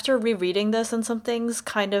 after rereading this and some things,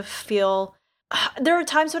 kind of feel, there are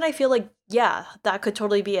times when I feel like, yeah, that could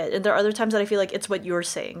totally be it. And there are other times that I feel like it's what you're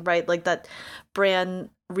saying, right? Like that Bran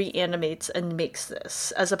reanimates and makes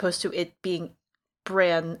this, as opposed to it being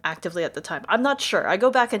Bran actively at the time. I'm not sure. I go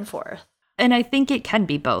back and forth. And I think it can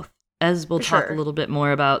be both, as we'll talk a little bit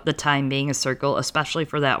more about the time being a circle, especially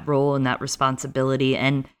for that role and that responsibility.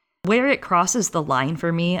 And where it crosses the line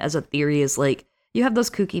for me as a theory is like, you have those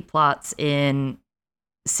kooky plots in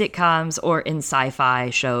sitcoms or in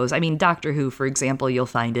sci-fi shows. I mean, Doctor Who, for example, you'll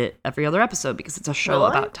find it every other episode because it's a show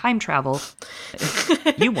about time travel.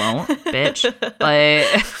 You won't, bitch.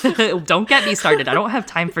 But don't get me started. I don't have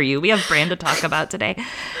time for you. We have Bran to talk about today.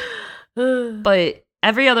 But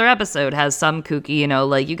every other episode has some kooky,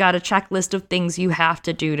 like you got a checklist of things you have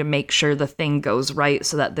to do to make sure the thing goes right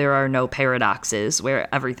so that there are no paradoxes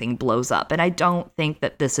where everything blows up. And I don't think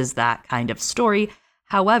that this is that kind of story.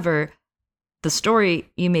 However, the story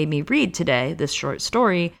you made me read today, this short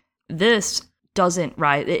story, this doesn't,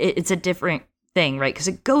 right? It's a different thing, right? Because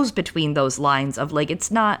it goes between those lines of like,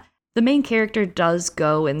 it's not, the main character does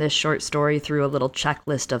go in this short story through a little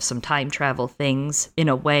checklist of some time travel things in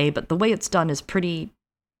a way, but the way it's done is pretty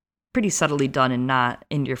pretty subtly done and not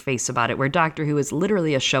in your face about it, where Doctor Who is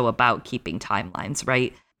literally a show about keeping timelines,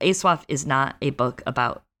 right? Aswath is not a book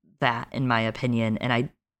about that, in my opinion, and I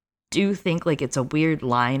do think like it's a weird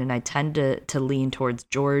line, and I tend to lean towards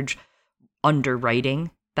George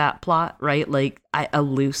underwriting that plot, right? Like I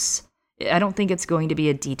don't think it's going to be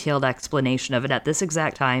a detailed explanation of it. At this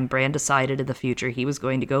exact time, Bran decided in the future he was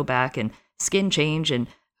going to go back and skin change and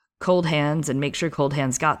Cold Hands and make sure Cold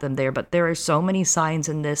Hands got them there, but there are so many signs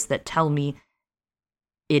in this that tell me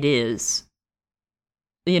it is.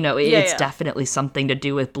 It's definitely something to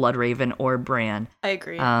do with Bloodraven or Bran. I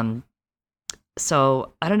agree.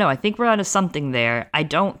 So, I don't know. I think we're onto something there. I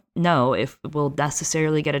don't know if we'll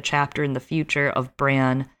necessarily get a chapter in the future of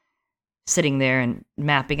Bran sitting there and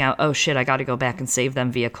mapping out, oh shit, I gotta go back and save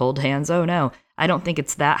them via Cold Hands. Oh no. I don't think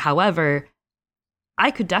it's that. However, I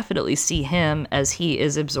could definitely see him as he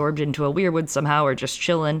is absorbed into a weirwood somehow or just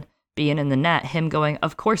chilling, being in the net, him going,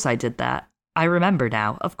 of course I did that. I remember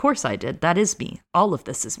now. Of course I did. That is me. All of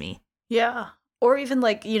this is me. Yeah. Or even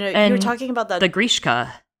like, you were talking about that. The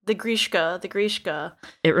Grishka. The Grishka.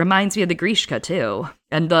 It reminds me of the Grishka too.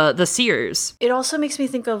 And the Seers. It also makes me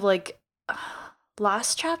think of like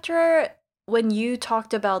last chapter when you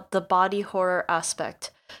talked about the body horror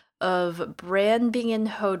aspect of Bran being in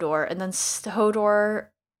Hodor, and then Hodor,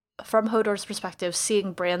 from Hodor's perspective,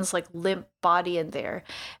 seeing Bran's like limp body in there,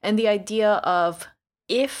 and the idea of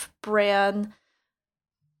if Bran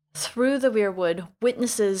through the weirwood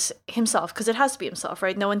witnesses himself, because it has to be himself,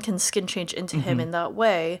 right? No one can skin change into him in that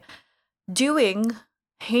way, doing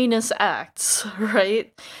heinous acts,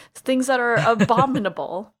 right? Things that are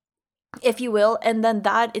abominable, if you will, and then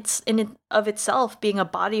that it's in and of itself being a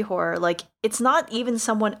body horror. Like, it's not even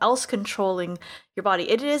someone else controlling your body.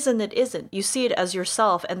 It is and it isn't. You see it as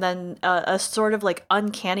yourself, and then a sort of like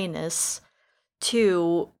uncanniness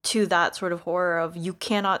to that sort of horror of you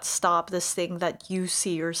cannot stop this thing that you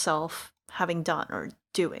see yourself having done or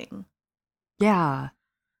doing. Yeah.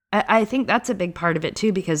 I think that's a big part of it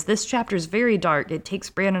too, because this chapter is very dark. It takes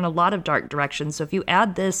Bran in a lot of dark directions. So if you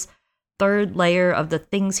add this third layer of the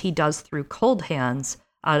things he does through Cold Hands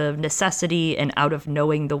out of necessity and out of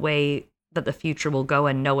knowing the way that the future will go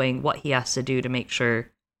and knowing what he has to do to make sure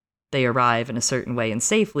they arrive in a certain way and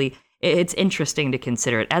safely, it's interesting to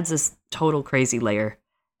consider. It adds this total crazy layer.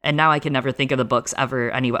 And now I can never think of the books ever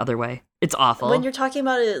any other way. It's awful. When you're talking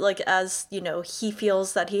about it like as, he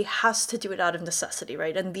feels that he has to do it out of necessity,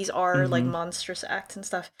 right? And these are like monstrous acts and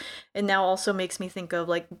stuff. And now also makes me think of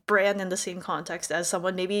like Bran in the same context as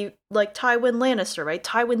someone maybe like Tywin Lannister, right?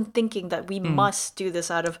 Tywin thinking that we must do this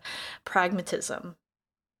out of pragmatism.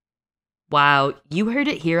 Wow, you heard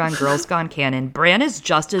it here on Girls Gone Canon. Bran is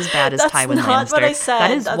just as bad as Tywin Lannister. That's not what I said.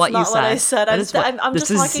 That is what you said. This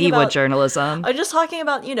is Zewa journalism. I'm just talking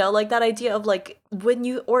about, like that idea of like when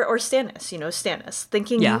you, or Stannis, Stannis,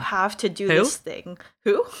 thinking you have to do this thing.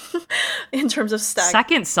 Who? In terms of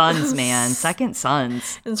Second Sons, man. Second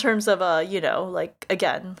Sons. In terms of, like,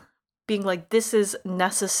 again, being like, this is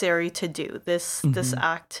necessary to do. This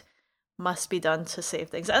act must be done to save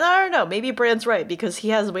things. And I don't know, maybe Bran's right, because he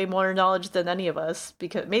has way more knowledge than any of us,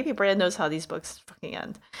 because maybe Bran knows how these books fucking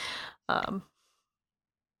end.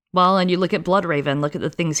 Well, and you look at Bloodraven, look at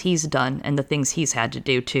the things he's done and the things he's had to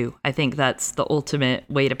do too. I think that's the ultimate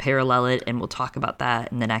way to parallel it, and we'll talk about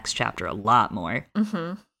that in the next chapter a lot more.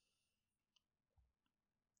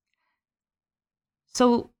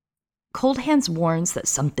 So Cold Hands warns that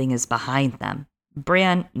something is behind them.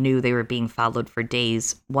 Bran knew they were being followed for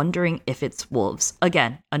days, wondering if it's wolves.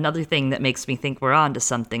 Again, another thing that makes me think we're on to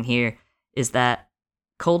something here is that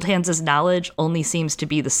Cold Hands' knowledge only seems to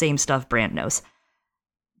be the same stuff Bran knows.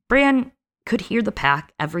 Bran could hear the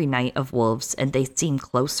pack every night of wolves, and they seem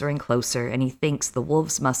closer and closer, and he thinks the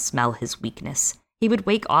wolves must smell his weakness. He would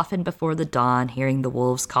wake often before the dawn, hearing the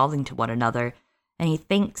wolves calling to one another, and he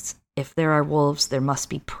thinks if there are wolves, there must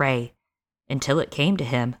be prey. Until it came to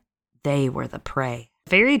him, they were the prey.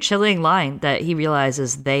 Very chilling line that he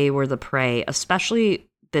realizes they were the prey, especially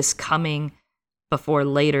this coming before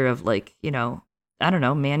later of like, I don't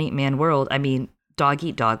know, man eat man world. I mean, dog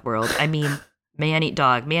eat dog world. I mean, man eat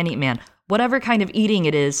dog, man eat man. Whatever kind of eating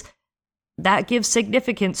it is, that gives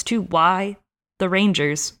significance to why the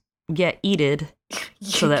Rangers get yeeted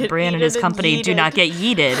so that Bran and his company do not get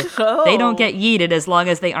yeeted. Oh. They don't get yeeted as long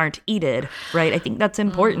as they aren't eated, right? I think that's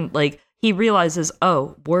important. Like, he realizes,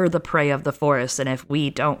 oh, we're the prey of the forest, and if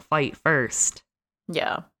we don't fight first,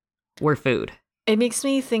 we're food. It makes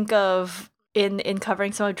me think of, in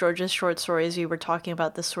covering some of George's short stories, we were talking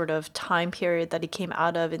about this sort of time period that he came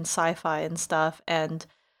out of in sci-fi and stuff, and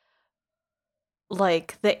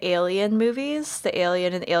like the Alien movies, the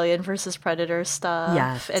Alien and Alien versus Predator stuff,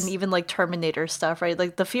 Yes. and even like Terminator stuff, right?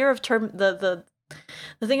 Like the fear of the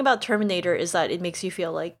thing about Terminator is that it makes you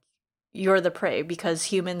feel like you're the prey because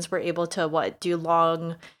humans were able to do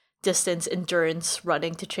long distance endurance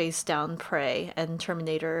running to chase down prey, and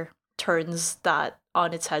Terminator turns that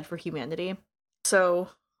on its head for humanity. So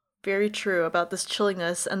very true about this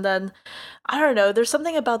chillingness. And then I don't know, there's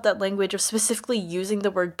something about that language of specifically using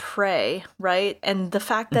the word prey, right? And the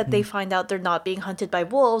fact that they find out they're not being hunted by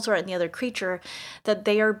wolves or any other creature, that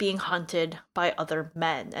they are being hunted by other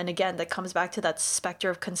men. And again, that comes back to that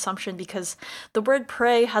specter of consumption, because the word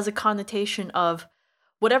prey has a connotation of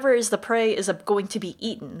whatever is the prey is going to be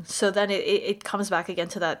eaten. So then it comes back again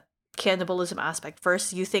to that cannibalism aspect.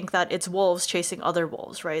 First, you think that it's wolves chasing other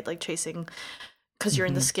wolves, right? Like chasing, because you're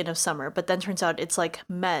in the skin of summer. But then turns out it's like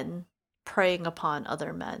men preying upon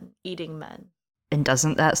other men, eating men. And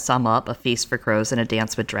doesn't that sum up A Feast for Crows and A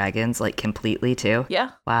Dance with Dragons, like, completely, too?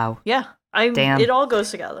 Yeah. Wow. Yeah. Damn. It all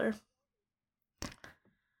goes together.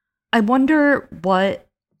 I wonder what...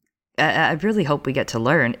 I really hope we get to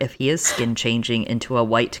learn if he is skin changing into a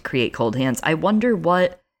white to create cold hands. I wonder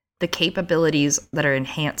what the capabilities that are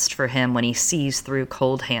enhanced for him when he sees through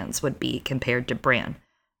cold hands would be compared to Bran,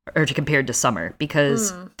 or compared to Summer,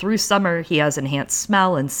 because through Summer he has enhanced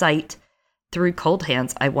smell and sight. Through cold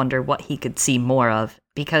hands, I wonder what he could see more of,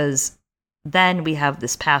 because then we have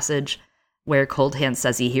this passage where Cold Hands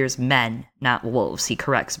says he hears men, not wolves. He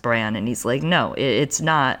corrects Bran, and he's like, no, it's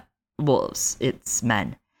not wolves, it's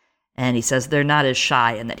men. And he says they're not as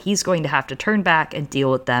shy, and that he's going to have to turn back and deal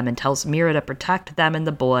with them, and tells Meera to protect them and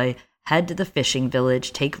the boy, head to the fishing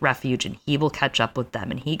village, take refuge, and he will catch up with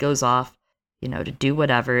them. And he goes off, to do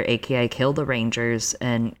whatever, aka kill the Rangers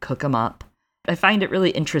and cook them up. I find it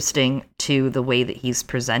really interesting, too, the way that he's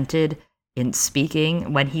presented in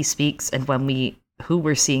speaking, when he speaks, and who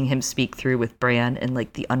we're seeing him speak through with Bran, and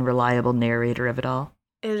like the unreliable narrator of it all.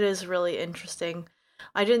 It is really interesting.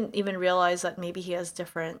 I didn't even realize that maybe he has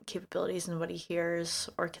different capabilities in what he hears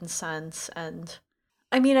or can sense. And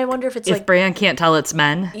I mean, I wonder if it's if Bran can't tell it's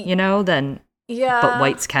men, then yeah, but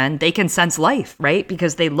whites can. They can sense life, right?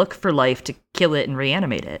 Because they look for life to kill it and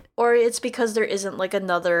reanimate it. Or it's because there isn't like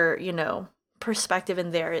another, perspective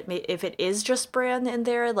in there. If it is just Bran in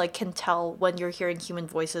there, like, can tell when you're hearing human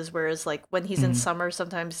voices, whereas like when he's in Summer,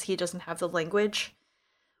 sometimes he doesn't have the language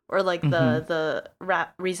or like the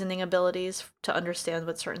reasoning abilities to understand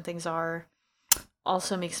what certain things are.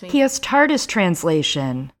 Also makes me... He has TARDIS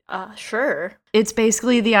translation. Sure. It's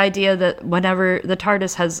basically the idea that whenever the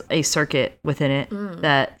TARDIS has a circuit within it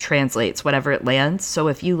that translates whatever it lands. So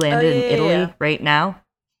if you landed in Italy right now,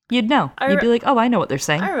 you'd know. You'd be like, oh, I know what they're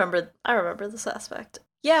saying. I remember this aspect.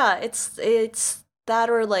 Yeah, it's that,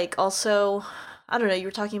 or like also... I don't know, you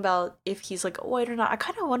were talking about if he's like white or not. I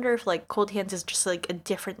kind of wonder if like Cold Hands is just like a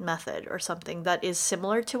different method or something that is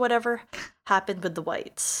similar to whatever happened with the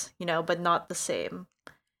whites, but not the same.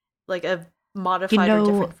 Like a modified or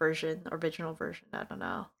different version, original version. I don't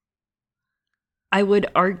know. I would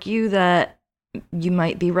argue that you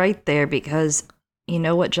might be right there, because you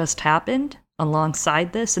know what just happened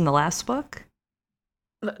alongside this in the last book?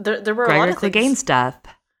 There were Gregor a lot of Clegane's death.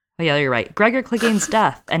 Oh, yeah, you're right. Gregor Clegane's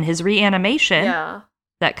death and his reanimation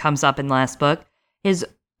that comes up in last book is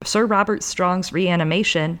Sir Robert Strong's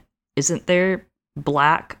reanimation. Isn't there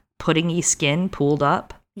black puddingy skin pooled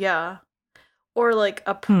up? Yeah. Or like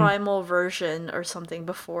a primal version or something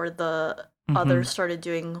before the others started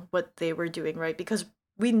doing what they were doing, right? Because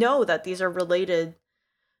we know that these are related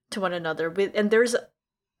to one another. And there's,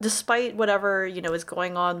 despite whatever, is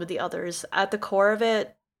going on with the others, at the core of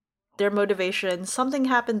it, their motivation, something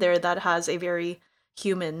happened there that has a very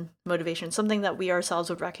human motivation, something that we ourselves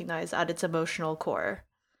would recognize at its emotional core.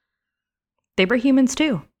 They were humans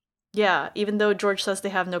too. Yeah, even though George says they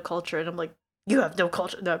have no culture, and I'm like, you have no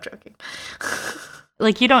culture. No, I'm joking.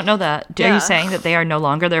 Like, you don't know that. Are you saying that they are no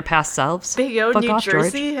longer their past selves? Big O, Fuck New off,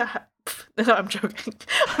 Jersey? George. No, I'm joking.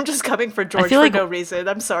 I'm just coming for George for like... no reason.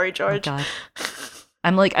 I'm sorry, George. Oh, God.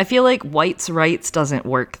 I'm like, I feel like whites' rights doesn't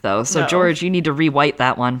work, though. So, no. George, you need to re-white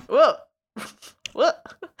that one. Whoa.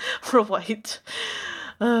 What? We're white.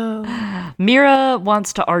 Meera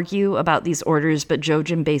wants to argue about these orders, but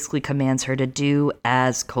Jojen basically commands her to do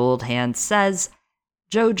as Cold Hand says.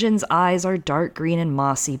 Jojen's eyes are dark green and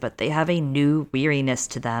mossy, but they have a new weariness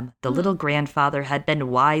to them. The little grandfather had been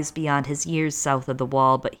wise beyond his years south of the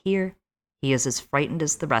wall, but here he is as frightened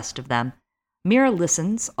as the rest of them. Meera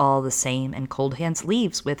listens all the same, and Cold Hands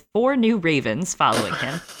leaves with 4 new ravens following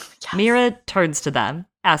him. Yes. Meera turns to them,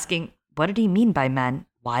 asking, what did he mean by men?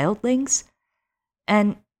 Wildlings?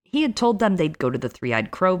 And He had told them they'd go to the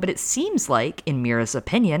Three-Eyed Crow, but it seems like, in Mira's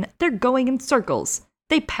opinion, they're going in circles.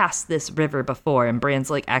 They passed this river before, and Bran's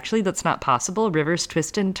like, actually, that's not possible. Rivers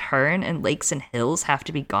twist and turn, and lakes and hills have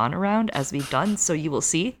to be gone around, as we've done, so you will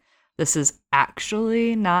see. This is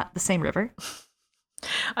actually not the same river.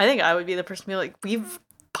 I think I would be the person to be like, we've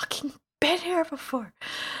fucking been here before.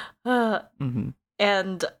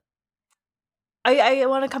 And I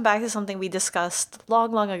want to come back to something we discussed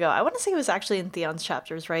long, long ago. I want to say it was actually in Theon's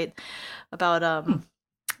chapters, right? About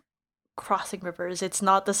crossing rivers. It's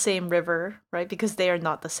not the same river, right? Because they are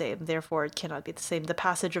not the same. Therefore, it cannot be the same. The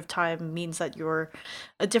passage of time means that you're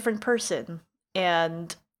a different person.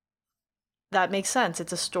 And that makes sense.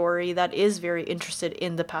 It's a story that is very interested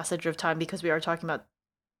in the passage of time because we are talking about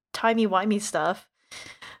timey-wimey stuff.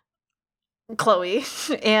 Chloe,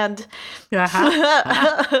 and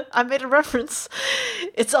I made a reference.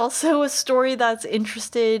 It's also a story that's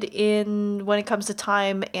interested in, when it comes to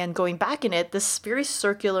time and going back in it, this very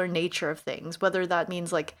circular nature of things, whether that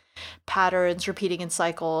means like patterns repeating in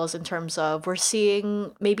cycles in terms of we're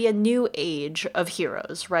seeing maybe a new age of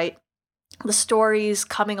heroes, right? The stories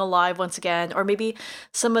coming alive once again, or maybe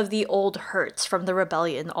some of the old hurts from the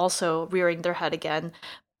rebellion also rearing their head again,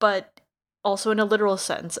 but also in a literal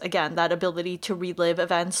sense, again, that ability to relive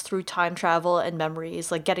events through time travel and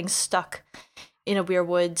memories, like getting stuck in a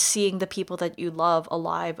weirwood, seeing the people that you love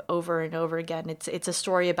alive over and over again. It's a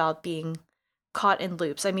story about being caught in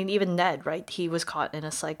loops. I mean, even Ned, right? He was caught in a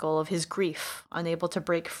cycle of his grief, unable to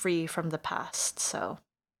break free from the past, so...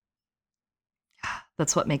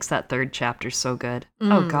 That's what makes that third chapter so good.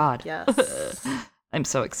 Oh, God. Yes. I'm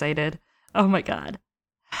so excited. Oh, my God.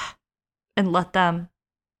 And let them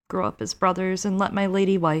grow up as brothers, and let my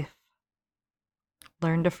lady wife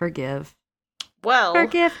learn to forgive. Well,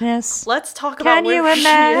 forgiveness. Let's talk about Can you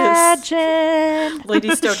imagine?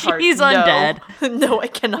 Lady Stoneheart. She's undead. No, I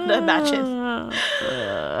cannot imagine.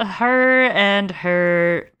 Her and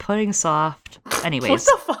her pudding soft. Anyways. What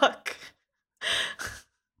the fuck?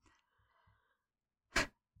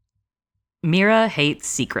 Mira hates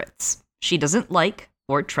secrets. She doesn't like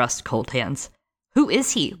or trust Cold Hands. Who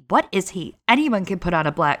is he? What is he? Anyone can put on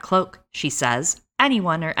a black cloak, she says.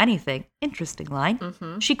 Anyone or anything. Interesting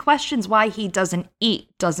line. She questions why he doesn't eat,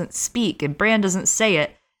 doesn't speak, and Bran doesn't say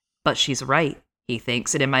it. But she's right, he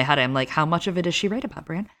thinks. And in my head, I'm like, how much of it is she right about,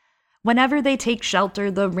 Bran? Whenever they take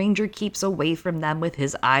shelter, the ranger keeps away from them with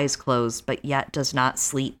his eyes closed, but yet does not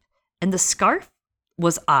sleep. And the scarf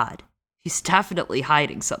was odd. He's definitely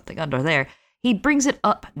hiding something under there. He brings it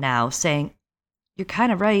up now, saying, you're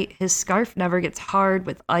kind of right. His scarf never gets hard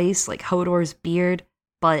with ice like Hodor's beard,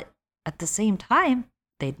 but at the same time,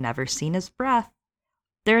 they'd never seen his breath.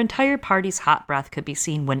 Their entire party's hot breath could be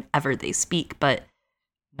seen whenever they speak, but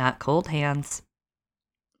not Cold Hands.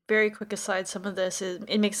 Very quick aside, some of this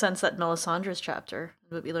it makes sense that Melisandre's chapter,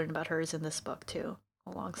 what we learned about her, is in this book too,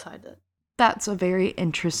 alongside it. That's a very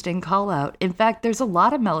interesting call out. In fact, there's a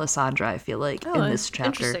lot of Melisandre, I feel like, in this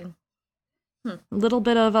chapter. Interesting. A little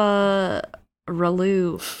bit of a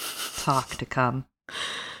R'hllor talk to come.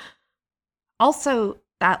 Also,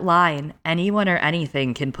 that line, anyone or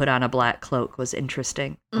anything can put on a black cloak, was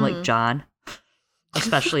interesting. Like Jon.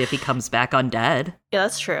 Especially if he comes back undead. Yeah,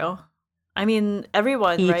 that's true. I mean,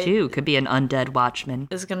 everyone, he, right? He, too, could be an undead watchman.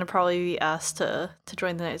 Is going to probably be asked to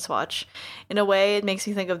join the Night's Watch. In a way, it makes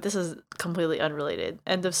me think of, this is completely unrelated,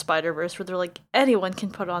 End of Spider-Verse, where they're like, anyone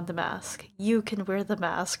can put on the mask. You can wear the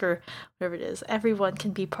mask, or whatever it is. Everyone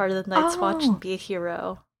can be part of the Night's Watch and be a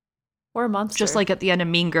hero. Or a monster. Just like at the end of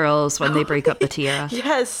Mean Girls when they break up the tiara.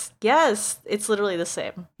 Yes. It's literally the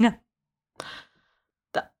same. Yeah.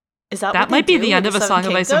 Is that what might be the end of A Song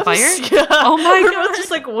of Ice and Fire? Yeah. Oh my god. We're just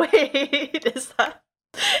like, wait, is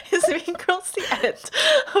Mean Girls the end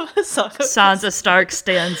of A Song of Sansa Stark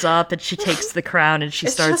stands up and she takes the crown and she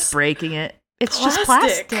starts breaking it. It's just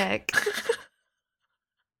plastic.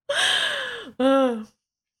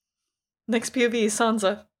 Next POV,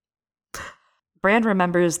 Sansa. Bran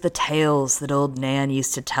remembers the tales that old Nan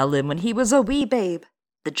used to tell him when he was a wee babe.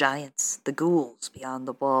 The giants, the ghouls beyond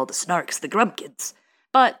the wall, the snarks, the grumpkins.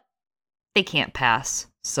 But they can't pass,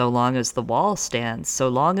 so long as the wall stands, so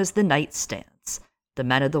long as the night stands. The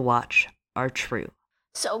men of the watch are true.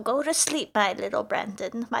 So go to sleep, my little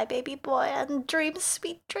Brandon, my baby boy, and dream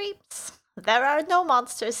sweet dreams. There are no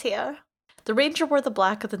monsters here. The ranger wore the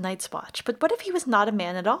black of the Night's Watch, but what if he was not a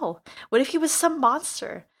man at all? What if he was some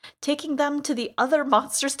monster, taking them to the other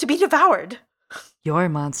monsters to be devoured? Your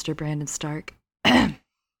monster, Brandon Stark.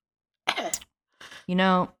 You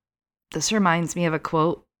know, this reminds me of a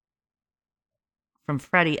quote from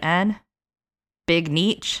Freddie N. Big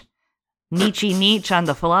Neech. Nietzsche on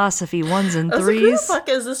the philosophy ones and I was like, who the threes. fuck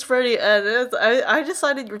is this Freddy? And I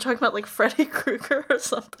decided you were talking about like Freddy Krueger or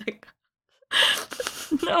something.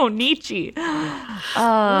 No, Nietzsche.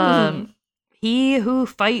 He who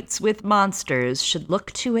fights with monsters should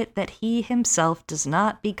look to it that he himself does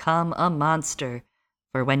not become a monster.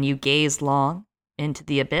 For when you gaze long into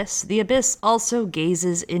the abyss also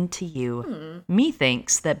gazes into you.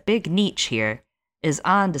 Methinks that Big Nietzsche here is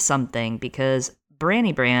on to something, because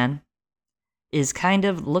Branny Bran is kind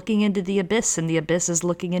of looking into the abyss, and the abyss is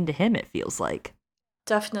looking into him, it feels like.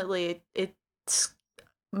 Definitely, it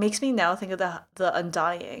makes me now think of the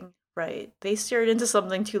Undying, right? They stared into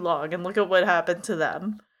something too long, and look at what happened to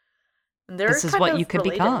them. And they're This is kind what of you could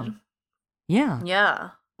related. become. Yeah. Yeah.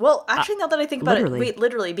 Well, actually, now that I think about literally. it, wait,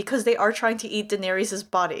 literally, because they are trying to eat Daenerys'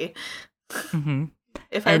 body, Mm-hmm.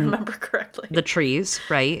 if I And remember correctly. The trees,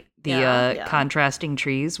 right? The Yeah. contrasting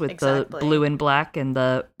trees with Exactly. the blue and black and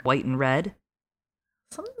the white and red.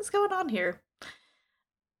 Something's going on here.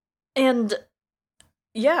 And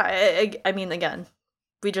yeah, I mean, again,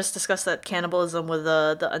 we just discussed that cannibalism with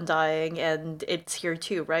the Undying, and it's here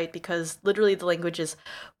too, right? Because literally the language is,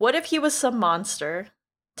 what if he was some monster,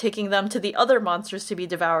 taking them to the other monsters to be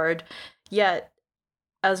devoured, yet,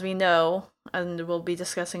 as we know, and we'll be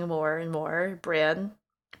discussing more and more, Bran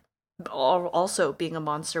also being a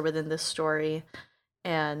monster within this story.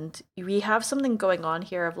 And we have something going on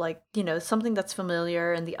here of like, you know, something that's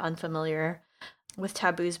familiar and the unfamiliar, with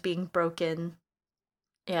taboos being broken.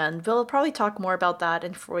 And we'll probably talk more about that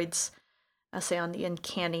in Freud's essay on the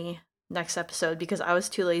uncanny next episode, because I was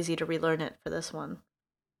too lazy to relearn it for this one.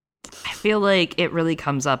 I feel like it really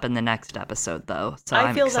comes up in the next episode, though, so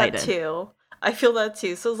I'm excited. That too. I feel that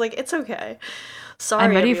too. So it's like, it's okay. Sorry,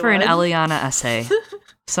 I'm ready everyone. for an Eliana essay.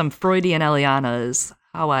 Some Freudian Eliana is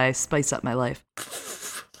how I spice up my life.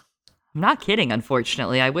 I'm not kidding,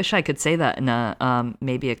 unfortunately. I wish I could say that in a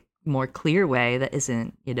maybe a more clear way that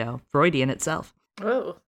isn't, Freudian itself.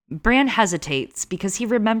 Oh. Bran hesitates because he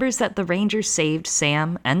remembers that the Ranger saved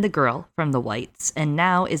Sam and the girl from the Whites and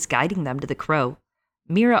now is guiding them to the Crow.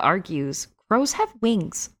 Mira argues, crows have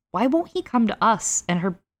wings. Why won't he come to us?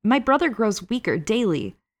 And my brother grows weaker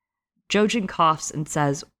daily. Jojen coughs and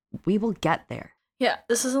says, we will get there. Yeah,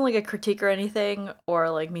 this isn't like a critique or anything, or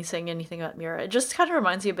like me saying anything about Mira. It just kind of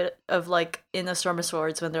reminds me a bit of like in A Storm of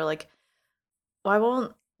Swords when they're like, why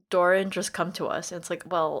won't Doran just come to us? And it's like,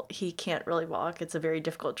 well, he can't really walk. It's a very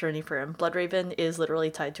difficult journey for him. Bloodraven is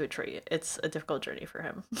literally tied to a tree. It's a difficult journey for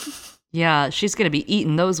him. Yeah, she's going to be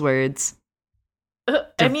eating those words.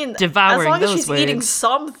 I mean, devouring as long as those she's words. eating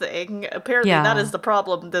something, apparently that is the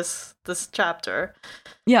problem this chapter.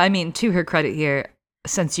 Yeah, I mean, to her credit here,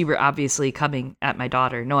 since you were obviously coming at my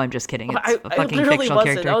daughter. No, I'm just kidding. It's a fucking fictional wasn't.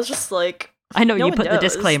 character. I was just like, I know no you put knows. the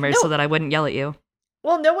disclaimer so that I wouldn't yell at you.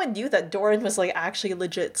 Well, no one knew that Doran was like actually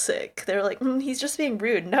legit sick. They're like, he's just being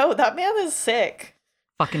rude. No, that man is sick.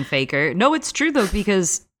 Fucking faker. No, it's true though,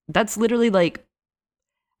 because that's literally like,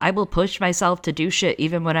 I will push myself to do shit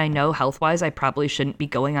even when I know health-wise I probably shouldn't be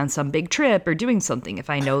going on some big trip or doing something if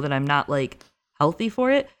I know that I'm not like healthy for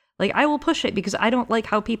it. Like, I will push it because I don't like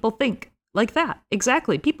how people think. Like that.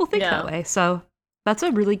 Exactly. People think that way. So that's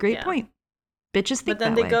a really great point. Bitches think that way.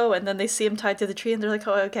 But then they go and then they see him tied to the tree and they're like,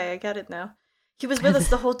 oh, okay, I get it now. He was with us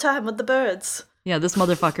the whole time with the birds. Yeah, this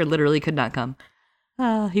motherfucker literally could not come.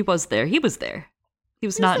 He was there. He was there. He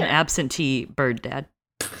was not an absentee bird dad.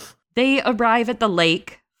 They arrive at the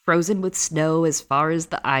lake, frozen with snow as far as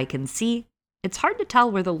the eye can see. It's hard to tell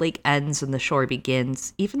where the lake ends and the shore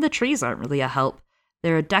begins. Even the trees aren't really a help.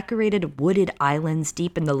 There are decorated wooded islands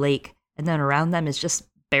deep in the lake, and then around them is just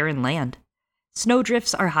barren land.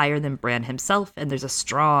 Snowdrifts are higher than Bran himself, and there's a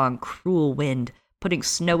strong, cruel wind, putting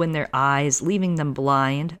snow in their eyes, leaving them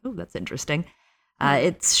blind. Oh, that's interesting.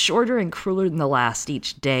 It's shorter and crueler than the last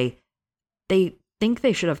each day. They think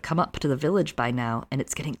they should have come up to the village by now, and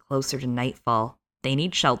it's getting closer to nightfall. They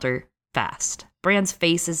need shelter, fast. Bran's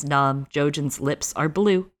face is numb, Jojen's lips are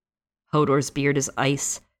blue. Hodor's beard is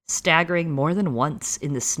ice, staggering more than once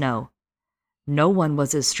in the snow. No one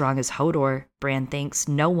was as strong as Hodor, Bran thinks.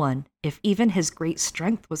 No one, if even his great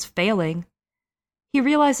strength was failing. He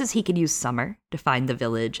realizes he can use summer to find the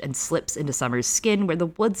village and slips into Summer's skin where the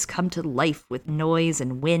woods come to life with noise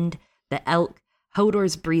and wind, the elk,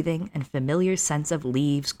 Hodor's breathing, and familiar sense of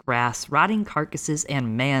leaves, grass, rotting carcasses,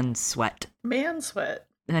 and man sweat. Man sweat.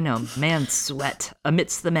 I know, man sweat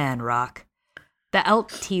amidst the man rock. The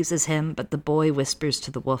elk teases him, but the boy whispers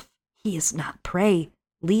to the wolf, he is not prey.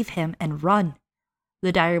 Leave him and run.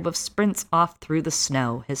 The direwolf sprints off through the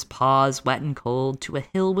snow, his paws wet and cold, to a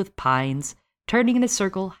hill with pines, turning in a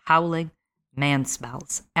circle, howling. Man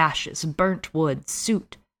smells, ashes, burnt wood,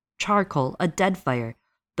 soot, Charcoal, a dead fire.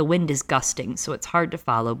 The wind is gusting, so it's hard to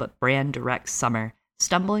follow, but Bran directs Summer,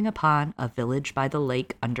 stumbling upon a village by the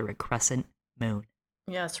lake under a crescent moon.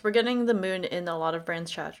 Yes, we're getting the moon in a lot of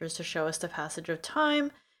Bran's chapters to show us the passage of time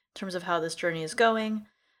in terms of how this journey is going.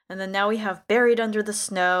 And then now we have buried under the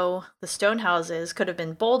snow. The stone houses could have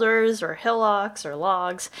been boulders or hillocks or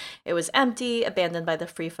logs. It was empty, abandoned by the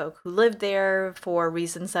free folk who lived there for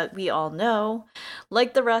reasons that we all know.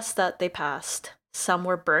 Like the rest that they passed, some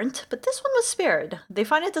were burnt, but this one was spared. They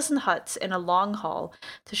find a dozen huts in a long hall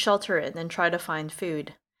to shelter in and try to find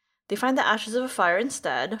food. They find the ashes of a fire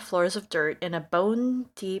instead, floors of dirt, and a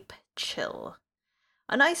bone-deep chill.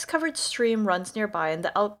 An ice-covered stream runs nearby, and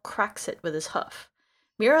the elk cracks it with his hoof.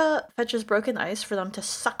 Mira fetches broken ice for them to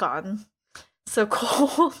suck on. So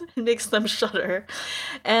cold, it makes them shudder.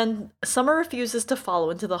 And Summer refuses to follow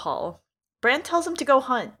into the hall. Bran tells him to go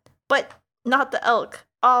hunt, but not the elk.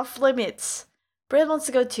 Off limits. Bran wants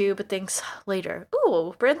to go too, but thinks later.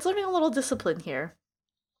 Ooh, Bran's learning a little discipline here.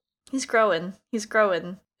 He's growing. He's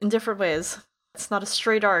growing in different ways. It's not a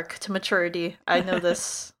straight arc to maturity. I know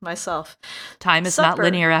this myself. Time is not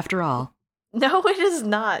linear after all. No, it is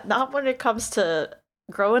not. Not when it comes to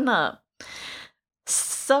growing up.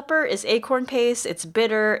 Supper is acorn paste, it's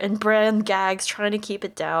bitter, and Bran gags trying to keep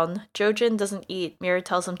it down. Jojen doesn't eat. Mira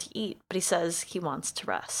tells him to eat, but he says he wants to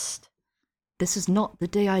rest. This is not the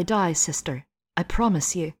day I die, sister. I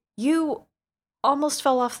promise you. You almost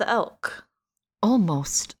fell off the elk.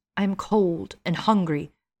 Almost. I'm cold and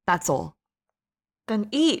hungry. That's all. Then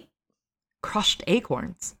eat. Crushed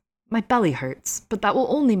acorns. My belly hurts, but that will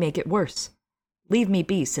only make it worse. Leave me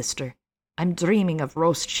be, sister. I'm dreaming of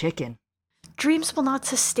roast chicken. Dreams will not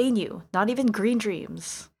sustain you, not even green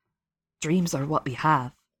dreams. Dreams are what we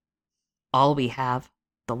have. All we have.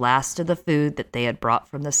 The last of the food that they had brought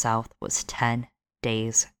from the south was 10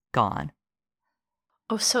 days gone.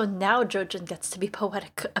 Oh, so now Jojen gets to be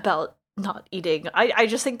poetic about not eating. I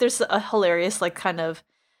just think there's a hilarious, like, kind of,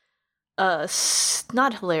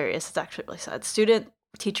 not hilarious, it's actually really sad,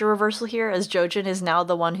 student-teacher reversal here, as Jojen is now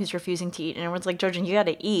the one who's refusing to eat, and everyone's like, Jojen, you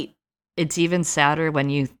gotta eat. It's even sadder when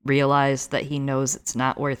you realize that he knows it's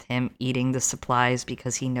not worth him eating the supplies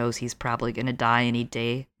because he knows he's probably going to die any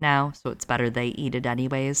day now, so it's better they eat it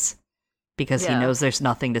anyways. Because he knows there's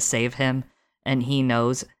nothing to save him, and he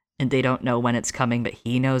knows, and they don't know when it's coming, but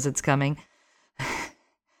he knows it's coming.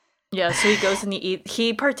 Yeah, so he goes and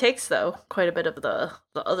he partakes, though, quite a bit of the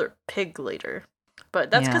other pig later.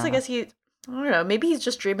 But that's because I guess I don't know, maybe he's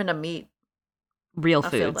just dreaming of meat. Real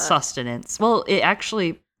food, sustenance. Well, it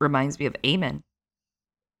actually reminds me of Aemon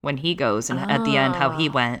when he goes and at the end how he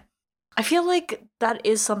went. I feel like that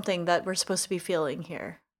is something that we're supposed to be feeling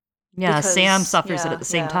here. Yeah, because, Sam suffers it at the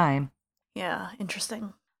same time. Yeah,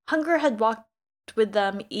 interesting. Hunger had walked with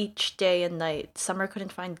them each day and night. Summer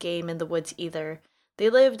couldn't find game in the woods either. They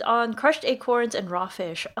lived on crushed acorns and raw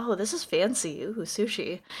fish. Oh, this is fancy. Ooh,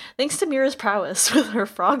 sushi. Thanks to Mira's prowess with her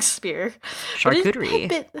frog spear. Charcuterie.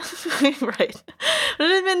 Right. But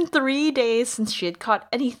it had been 3 days since she had caught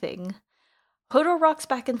anything. Hodor rocks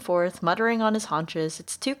back and forth, muttering on his haunches.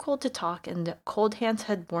 It's too cold to talk, and Cold Hands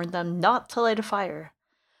had warned them not to light a fire.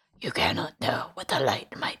 You cannot know what the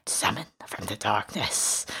light might summon from the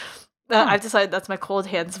darkness. I've decided that's my Cold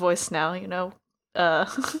Hands voice now, you know.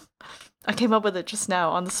 I came up with it just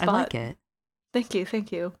now on the spot. I like it. Thank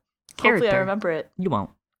you. Hopefully I remember it. You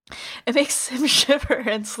won't. It makes him shiver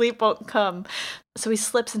and sleep won't come. So he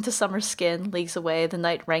slips into Summer's skin, leagues away, the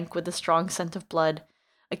night rank with the strong scent of blood.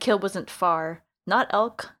 A kill wasn't far. Not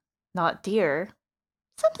elk, not deer.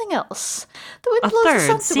 Something else. The wind blows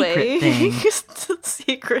the scent away. It's a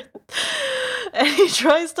secret. And he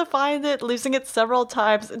tries to find it, losing it several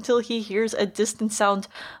times until he hears a distant sound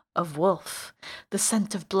of wolf. The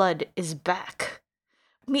scent of blood is back.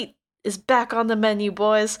 Meat is back on the menu,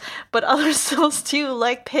 boys, but other souls too,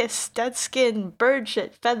 like piss, dead skin, bird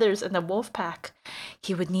shit, feathers, and a wolf pack.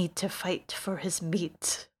 He would need to fight for his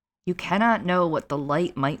meat. You cannot know what the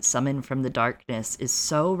light might summon from the darkness is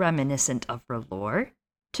so reminiscent of R'hllor.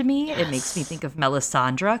 To me, It makes me think of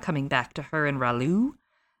Melisandre coming back to her and R'hllor.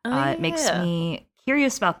 It makes me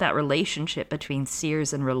curious about that relationship between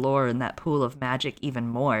Sears and R'hllor and that pool of magic even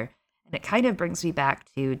more. And it kind of brings me back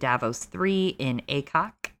to Davos 3 in A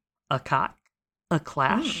Clash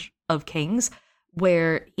of Kings,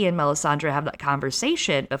 where he and Melisandre have that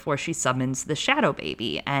conversation before she summons the Shadow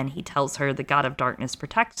Baby, and he tells her the God of Darkness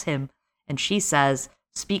protects him, and she says,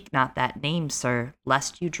 "Speak not that name, sir,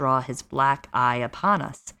 lest you draw his black eye upon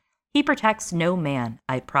us. He protects no man,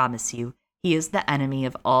 I promise you. He is the enemy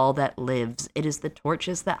of all that lives. It is the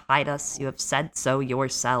torches that hide us. You have said so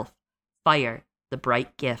yourself. Fire, the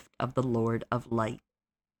bright gift of the Lord of Light."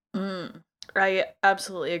 Mm, I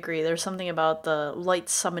absolutely agree. There's something about the light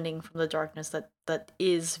summoning from the darkness that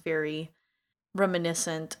is very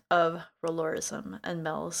reminiscent of Rolorism and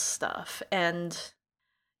Mel's stuff. And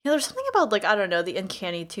there's something about, like, I don't know, the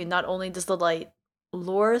uncanny too. Not only does the light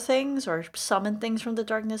lure things or summon things from the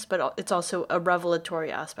darkness, but it's also a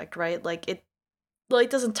revelatory aspect, right? Like, light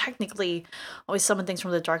doesn't technically always summon things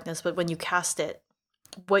from the darkness, but when you cast it,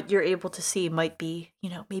 what you're able to see might be,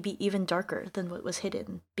 maybe even darker than what was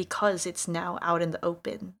hidden because it's now out in the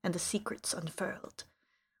open and the secret's unfurled.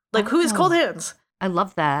 Like, who is Cold Hands? I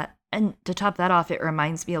love that. And to top that off, it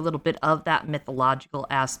reminds me a little bit of that mythological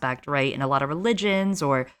aspect, right? In a lot of religions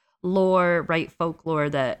or lore, right? Folklore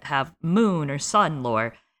that have moon or sun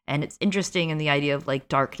lore. And it's interesting in the idea of like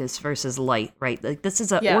darkness versus light, right? Like this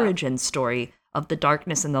is an origin story of the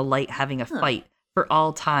darkness and the light having a fight for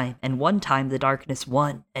all time. And one time the darkness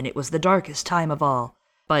won, and it was the darkest time of all.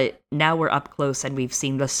 But now we're up close and we've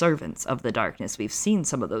seen the servants of the darkness. We've seen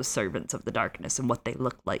some of those servants of the darkness and what they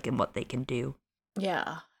look like and what they can do.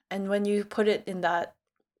 Yeah. And when you put it in that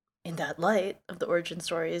light of the origin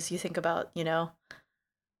stories, you think about,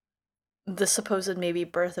 the supposed maybe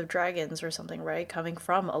birth of dragons or something, right? Coming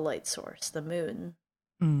from a light source, the moon.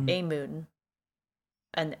 A moon.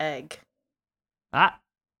 An egg.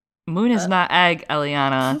 Moon is not egg,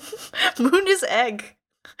 Eliana. Moon is egg.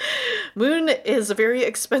 Moon is a very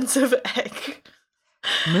expensive egg.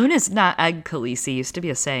 Moon is not egg, Khaleesi used to be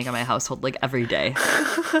a saying in my household like every day.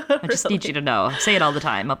 I just need you to know. I say it all the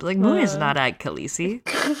time. I'll be like, moon is not egg, Khaleesi.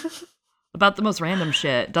 About the most random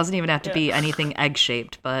shit. Doesn't even have to be anything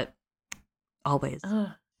egg-shaped, but always.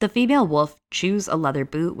 The female wolf chews a leather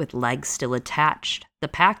boot with legs still attached. The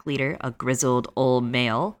pack leader, a grizzled old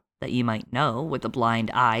male that you might know with a blind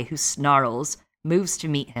eye who snarls, moves to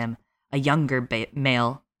meet him. A younger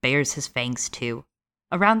male bares his fangs too.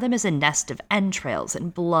 Around them is a nest of entrails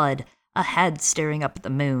and blood, a head staring up at the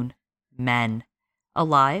moon. Men.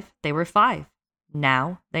 Alive, they were 5.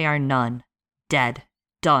 Now they are none. Dead.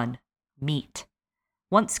 Done. Meat.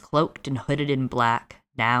 Once cloaked and hooded in black,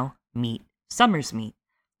 now meat. Summer's meat.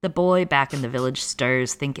 The boy back in the village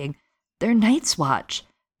stirs, thinking, they're Night's Watch.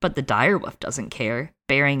 But the direwolf doesn't care,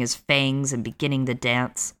 baring his fangs and beginning the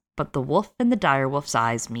dance. But the wolf and the direwolf's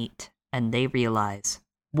eyes meet, and they realize,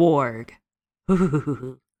 Warg.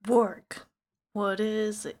 Warg. What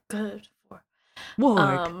is it good for?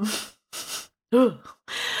 Warg.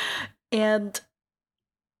 And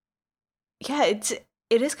yeah, it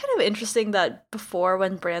is kind of interesting that before,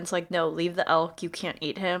 when Bran's like, no, leave the elk, you can't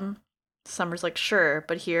eat him, Summer's like, sure,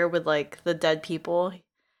 but here with like the dead people,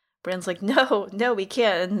 Bran's like, no, we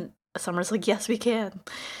can't, and Summer's like, yes, we can.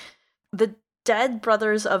 The dead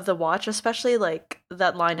brothers of the Watch, especially like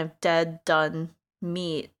that line of dead, done,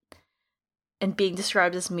 meat, and being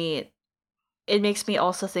described as meat, it makes me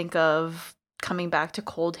also think of coming back to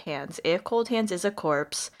Cold Hands. If Cold Hands is a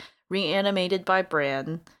corpse, reanimated by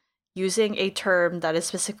Bran, using a term that is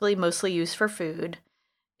specifically mostly used for food,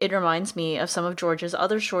 it reminds me of some of George's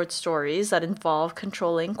other short stories that involve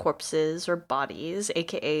controlling corpses or bodies,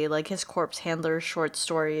 aka like his corpse handler short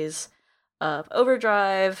stories of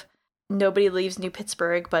Overdrive, Nobody Leaves New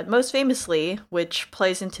Pittsburgh, but most famously, which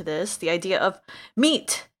plays into this, the idea of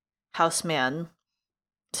meat houseman.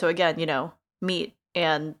 So again, meat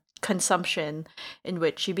and consumption, in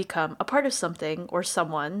which you become a part of something or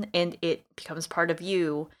someone and it becomes part of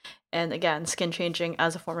you. And again, skin changing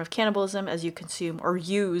as a form of cannibalism as you consume or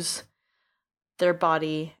use their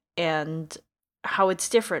body, and how it's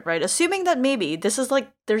different, right? Assuming that maybe this is like,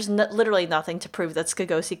 there's literally nothing to prove that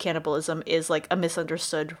Skagosi cannibalism is like a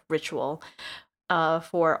misunderstood ritual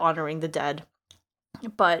for honoring the dead.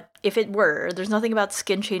 But if it were, there's nothing about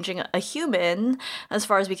skin changing a human, as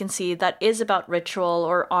far as we can see, that is about ritual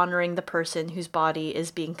or honoring the person whose body is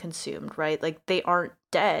being consumed, right? Like, they aren't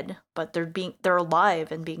dead, but they're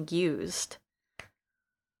alive and being used.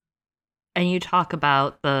 And you talk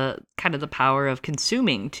about the kind of the power of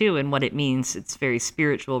consuming too, and what it means. It's very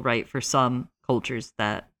spiritual, right, for some cultures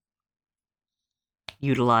that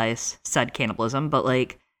utilize said cannibalism. But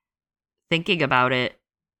like, thinking about it,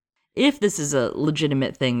 if this is a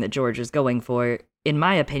legitimate thing that George is going for, in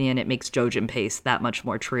my opinion, it makes Jojen Pace that much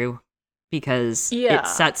more true, because it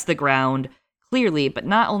sets the ground clearly. But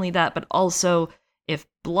not only that, but also if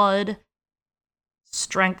blood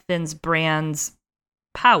strengthens Bran's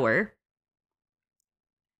power,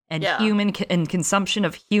 and and consumption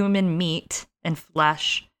of human meat and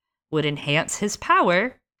flesh would enhance his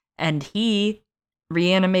power, and he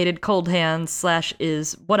reanimated Cold Hands /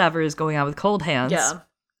 is whatever is going on with Cold Hands. Yeah.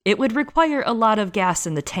 It would require a lot of gas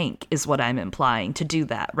in the tank, is what I'm implying, to do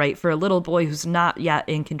that, right? For a little boy who's not yet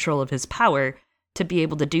in control of his power, to be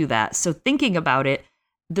able to do that. So thinking about it,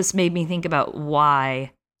 this made me think about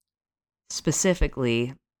why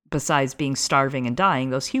specifically, besides being starving and dying,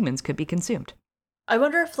 those humans could be consumed. I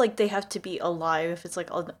wonder if like they have to be alive, if it's like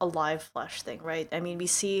a live flesh thing, right? I mean, we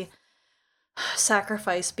see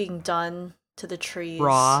sacrifice being done to the trees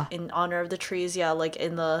Raw. in honor of the trees, yeah, like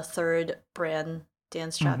in the third Bran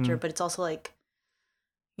dance chapter, Mhm. but it's also like,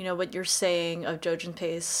 you know, what you're saying of Jojen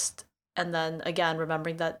paste, and then again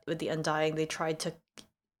remembering that with the Undying they tried to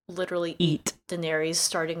literally eat Daenerys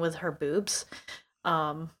starting with her boobs.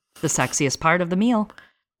 The sexiest part of the meal.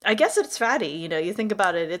 I guess it's fatty, you know, you think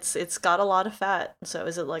about it, it's got a lot of fat. So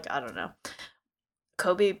is it like, I don't know,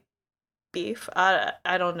 Kobe beef?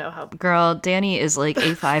 I don't know how. Girl, Dany is like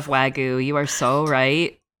A5 Wagyu. You are so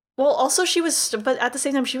right. Well, also she was, but at the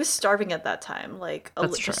same time she was starving at that time, like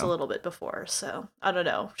That's just a true. little bit before. So I don't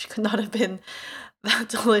know. She could not have been that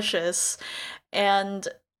delicious, and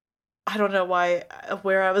I don't know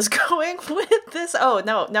where I was going with this. Oh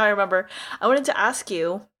no, now I remember. I wanted to ask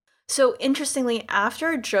you. So interestingly,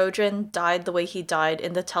 after Jojen died the way he died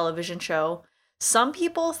in the television show, some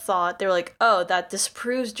people thought they were like, "Oh, that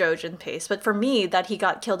disproves Jojen Pace." But for me, that he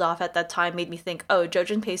got killed off at that time made me think, "Oh,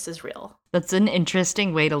 Jojen Pace is real." That's an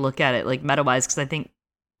interesting way to look at it, like meta-wise, because I think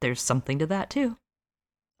there's something to that too.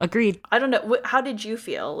 Agreed. I don't know. How did you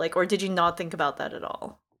feel? Like, or did you not think about that at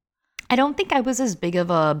all? I don't think I was as big of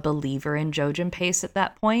a believer in Jojen Pace at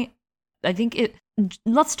that point. I think it.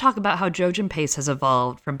 Let's talk about how Jojen Pace has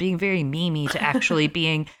evolved from being very memey to actually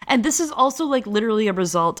being. And this is also like literally a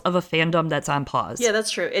result of a fandom that's on pause. Yeah,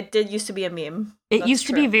 that's true. It did used to be a meme. It used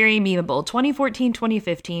to be very memeable. 2014,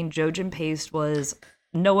 2015, Jojen Pace was.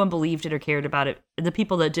 No one believed it or cared about it. The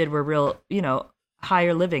people that did were real, you know,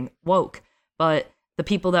 higher living, woke. But the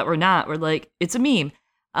people that were not were like, it's a meme.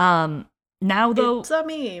 Now, though, it's a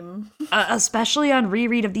meme. Especially on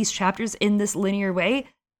reread of these chapters in this linear way,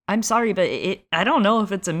 I'm sorry, but I don't know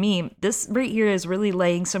if it's a meme. This right here is really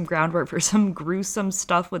laying some groundwork for some gruesome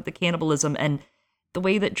stuff with the cannibalism and the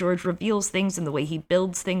way that George reveals things and the way he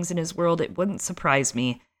builds things in his world. It wouldn't surprise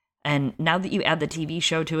me. And now that you add the TV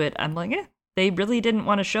show to it, I'm like, they really didn't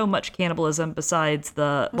want to show much cannibalism besides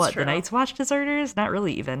the Night's Watch deserters? Not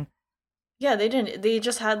really even. Yeah, they didn't. They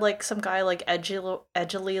just had like some guy like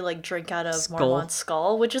edgily like drink out of Mormont's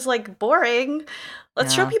skull, which is like boring.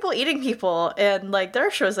 Let's show people eating people, and like there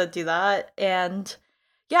are shows that do that. And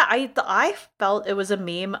yeah, I felt it was a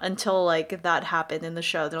meme until like that happened in the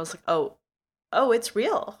show. Then I was like, oh, it's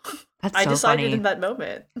real. That's I so decided funny. in that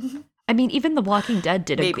moment. I mean, even The Walking Dead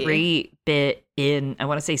did a great bit in, I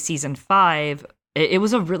want to say, season 5. It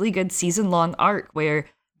was a really good season-long arc where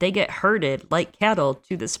they get herded like cattle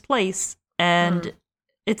to this place, and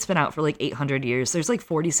it's been out for like 800 years. There's like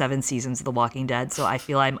 47 seasons of The Walking Dead, so I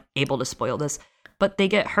feel I'm able to spoil this. But they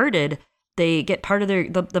get herded. They get part of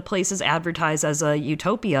the place is advertised as a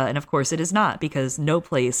utopia, and of course it is not, because no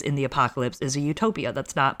place in the apocalypse is a utopia.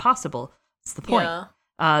 That's not possible. That's the point. Yeah.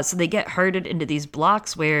 So they get herded into these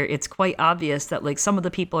blocks where it's quite obvious that like some of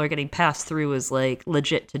the people are getting passed through as like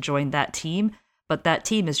legit to join that team, but that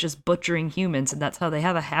team is just butchering humans, and that's how they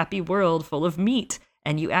have a happy world full of meat.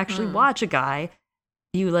 And you actually watch a guy,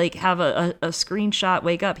 you like have a screenshot,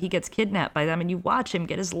 wake up, he gets kidnapped by them, and you watch him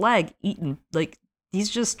get his leg eaten. Like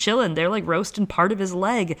he's just chilling. They're like roasting part of his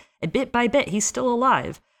leg, and bit by bit, he's still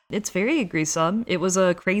alive. It's very gruesome. It was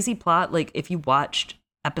a crazy plot. Like if you watched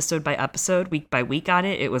episode by episode, week by week on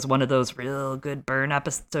it, it was one of those real good burn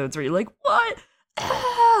episodes where you're like, what?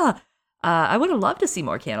 I would have loved to see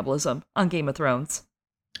more cannibalism on Game of Thrones.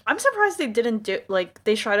 I'm surprised they didn't do, like,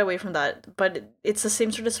 they shied away from that, but it's the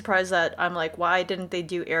same sort of surprise that I'm like, why didn't they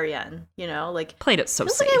do Arianne, you know? Like, played it so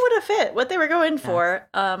safe. Like it would have fit what they were going for.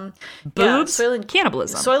 Boobs, Soylent,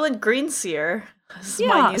 cannibalism. Soylent Greenseer.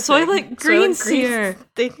 Yeah, Soylent Greenseer.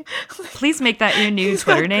 Please make that your new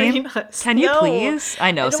Twitter name. Can you please?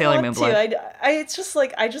 I know, Sailor Moon Blood. It's just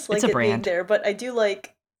like, I just like it's a it brand. being there, but I do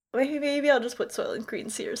like, maybe I'll just put Soylent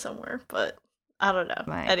Greenseer somewhere, but I don't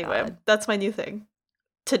know. Anyway, that's my new thing.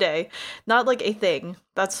 Today. Not like a thing.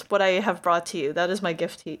 That's what I have brought to you. That is my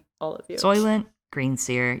gift to all of you. Soylent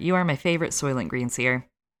Greenseer. You are my favorite Soylent Greenseer.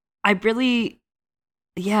 I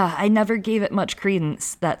never gave it much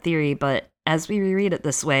credence, that theory, but as we reread it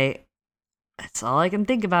this way, that's all I can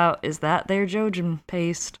think about is that there Jojen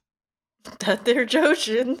paste. That there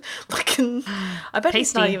Jojen. Looking, I bet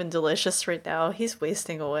he's not even delicious right now. He's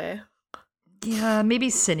wasting away. Yeah,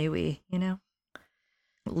 maybe sinewy, you know?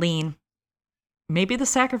 Lean. Maybe the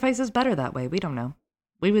sacrifice is better that way. We don't know.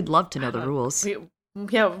 We would love to know the rules.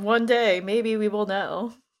 One day, maybe we will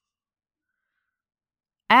know.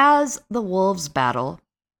 As the wolves battle,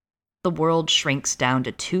 the world shrinks down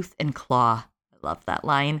to tooth and claw. I Love that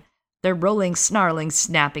line. They're rolling, snarling,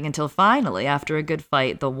 snapping until finally, after a good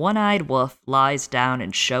fight, the one-eyed wolf lies down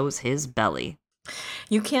and shows his belly.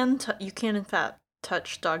 You can in fact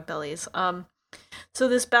touch dog bellies. So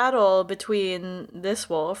this battle between this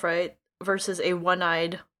wolf, right, versus a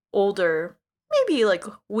one-eyed, older, maybe like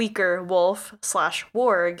weaker wolf /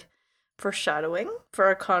 warg, foreshadowing for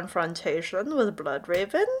a confrontation with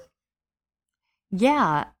Bloodraven.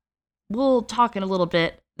 Yeah, we'll talk in a little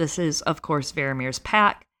bit. This is, of course, Varamir's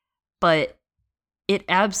pack, but it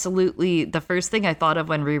absolutely, the first thing I thought of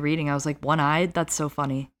when rereading, I was like, one-eyed? That's so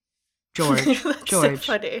funny. George. So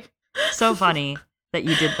funny. So funny that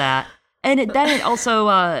you did that. And then it also,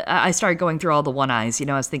 I started going through all the one-eyes. You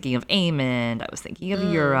know, I was thinking of Aemond, I was thinking of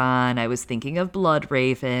Euron, I was thinking of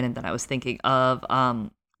Bloodraven, and then I was thinking of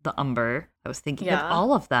the Umber. I was thinking of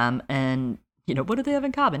all of them, and, you know, what do they have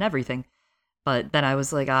in common? Everything. But then I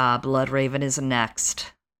was like, Bloodraven is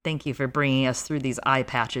next. Thank you for bringing us through these eye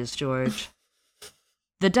patches, George.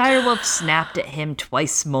 The direwolf snapped at him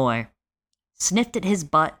twice more, sniffed at his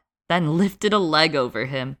butt, then lifted a leg over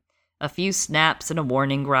him. A few snaps and a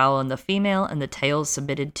warning growl, and the female and the tails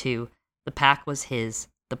submitted too. The pack was his,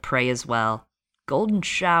 the prey as well. Golden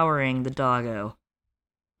showering the doggo.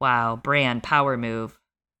 Wow, Bran, power move.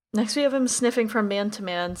 Next we have him sniffing from man to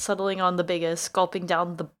man, settling on the biggest, gulping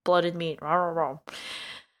down the blooded meat. We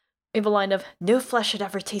have a line of, no flesh had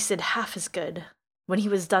ever tasted half as good. When he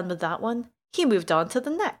was done with that one, he moved on to the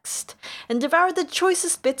next, and devoured the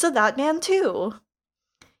choicest bits of that man too.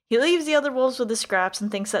 He leaves the other wolves with the scraps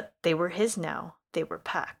and thinks that they were his now. They were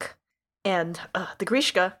pack. And the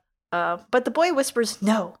Grishka, but the boy whispers,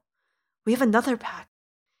 no, we have another pack.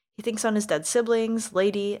 He thinks on his dead siblings,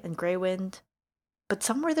 Lady and Greywind. But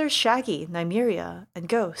somewhere there's Shaggy, Nymeria, and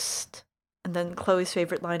Ghost. And then Chloe's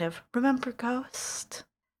favorite line of, remember Ghost?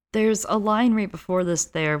 There's a line right before this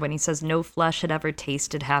there when he says no flesh had ever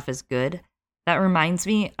tasted half as good. That reminds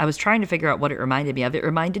me, I was trying to figure out what it reminded me of. It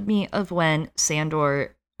reminded me of when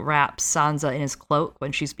Sandor wraps Sansa in his cloak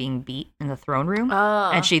when she's being beat in the throne room.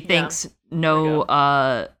 And she thinks no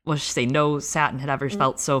satin had ever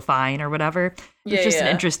felt so fine or whatever. It's just an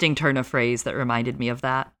interesting turn of phrase that reminded me of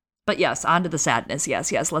that. But yes, on to the sadness.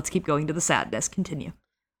 Yes, let's keep going to the sadness. Continue.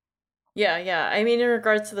 Yeah. I mean, in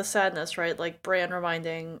regards to the sadness, right? Like Bran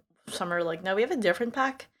reminding Summer, like, no, we have a different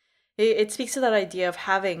pack. It speaks to that idea of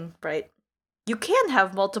having, right? You can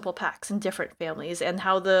have multiple packs in different families, and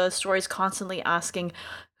how the story's constantly asking,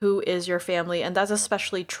 who is your family? And that's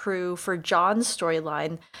especially true for Jon's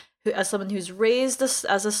storyline. As someone who's raised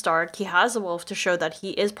as a Stark, he has a wolf to show that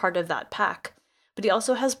he is part of that pack. But he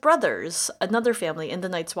also has brothers, another family in the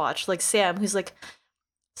Night's Watch, like Sam, who's like,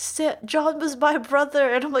 Jon was my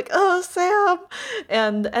brother, and I'm like, oh, Sam.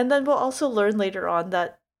 And then we'll also learn later on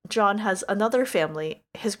that Jon has another family,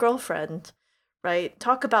 his girlfriend, right?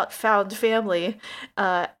 Talk about found family,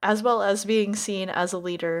 as well as being seen as a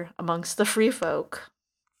leader amongst the free folk.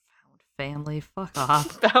 Found family, fuck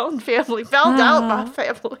off. Found family, found out my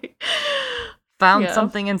family. Found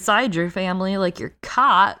something inside your family, like your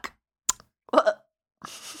cock.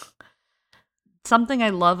 Something I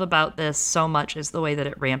love about this so much is the way that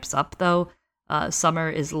it ramps up, though. Summer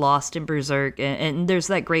is lost in Berserk, and there's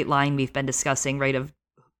that great line we've been discussing, right, of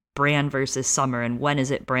Bran versus Summer, and when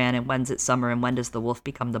is it Bran, and when's it Summer, and when does the wolf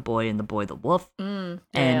become the boy, and the boy the wolf?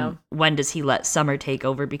 And when does he let Summer take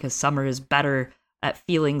over, because Summer is better at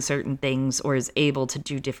feeling certain things, or is able to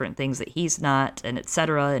do different things that he's not, and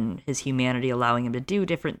etc., and his humanity allowing him to do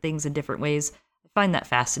different things in different ways. I find that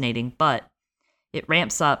fascinating, but it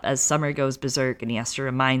ramps up as Summer goes berserk, and he has to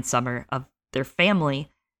remind Summer of their family,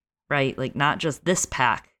 right? Like, not just this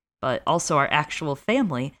pack, but also our actual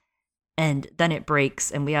family. And then it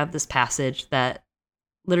breaks, and we have this passage that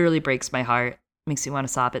literally breaks my heart, makes me want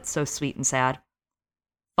to sob. It's so sweet and sad.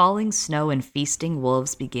 Falling snow and feasting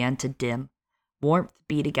wolves began to dim. Warmth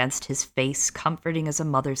beat against his face, comforting as a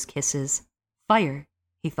mother's kisses. Fire,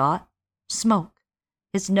 he thought. Smoke.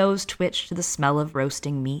 His nose twitched to the smell of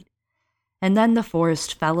roasting meat. And then the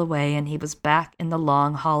forest fell away, and he was back in the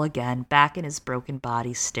long hall again, back in his broken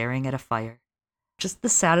body, staring at a fire. Just the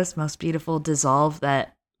saddest, most beautiful dissolve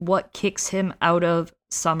that what kicks him out of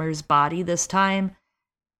Summer's body this time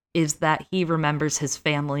is that he remembers his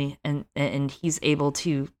family, and he's able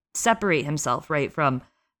to separate himself, right, from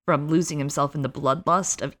losing himself in the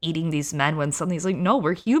bloodlust of eating these men, when suddenly he's like, no,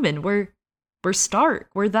 we're human, we're Stark,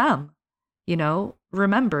 we're them, you know?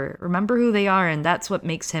 Remember who they are, and that's what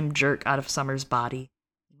makes him jerk out of Summer's body,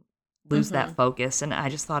 lose that focus. And I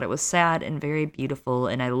just thought it was sad and very beautiful,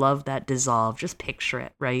 and I love that dissolve. Just picture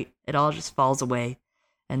it, right? It all just falls away,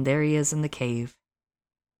 and there he is in the cave.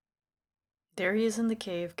 There he is in the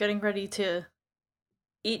cave, getting ready to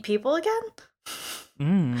eat people again?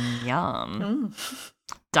 Yum.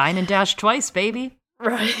 Dine and dash twice, baby.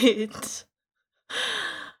 Right.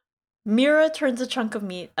 Mira turns a chunk of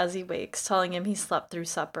meat as he wakes, telling him he slept through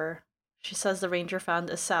supper. She says the ranger found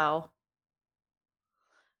a sow.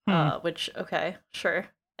 Which, okay, sure.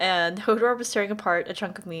 And Hodor was tearing apart a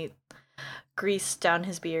chunk of meat, grease down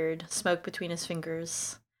his beard, smoke between his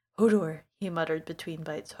fingers. Hodor, he muttered between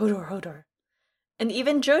bites. Hodor, Hodor. And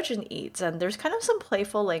even Jojen eats, and there's kind of some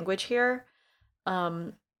playful language here.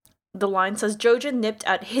 The line says, Jojen nipped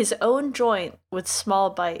at his own joint with small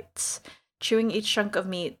bites, chewing each chunk of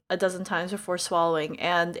meat a dozen times before swallowing.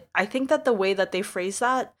 And I think that the way that they phrase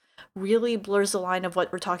that really blurs the line of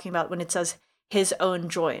what we're talking about when it says his own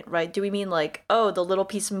joint, right? Do we mean like, oh, the little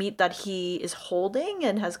piece of meat that he is holding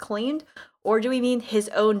and has claimed? Or do we mean his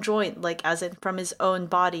own joint, like as in from his own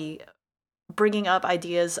body, bringing up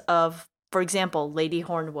ideas of, for example, Lady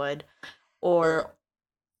Hornwood or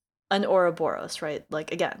an Ouroboros, right?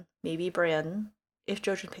 Like, again, maybe Bran, if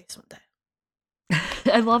Jojen pays someday.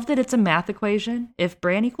 I love that it's a math equation. If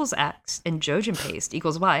Bran equals X and Jojen paste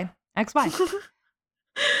equals Y, XY.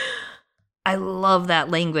 I love that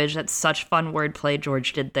language. That's such fun wordplay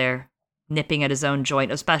George did there. Nipping at his own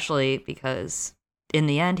joint, especially because in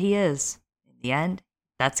the end he is. In the end,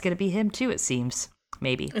 that's going to be him too, it seems.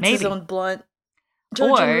 Maybe. It's his own blunt.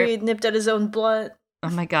 Jojen Reed nipped at his own blunt. Oh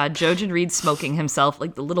my god, Jojen Reed smoking himself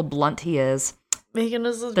like the little blunt he is. Making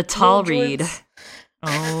us the tall Reed.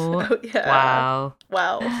 Oh, yeah.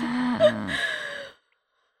 Wow.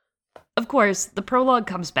 Of course, the prologue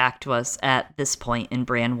comes back to us at this point in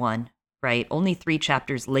Bran 1, right? Only 3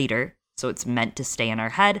 chapters later, so it's meant to stay in our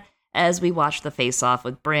head as we watch the face-off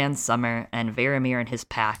with Bran, Summer, and Varamir and his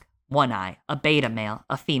pack. One Eye, a beta male,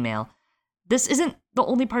 a female. This isn't the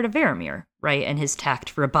only part of Varamir, right? And his tact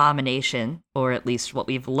for abomination, or at least what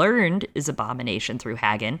we've learned is abomination through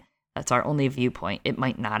Hagen. That's our only viewpoint. It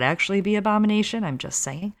might not actually be abomination, I'm just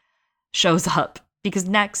saying. Shows up, because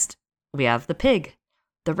next we have the pig.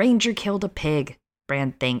 The ranger killed a pig,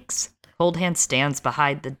 Bran thinks. Cold Hand stands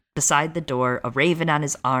beside the door, a raven on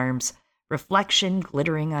his arms, reflection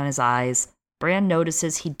glittering on his eyes. Bran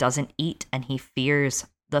notices he doesn't eat, and he fears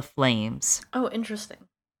the flames. Oh, interesting.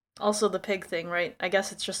 Also the pig thing, right? I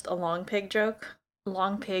guess it's just a long pig joke.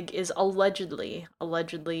 Long pig is allegedly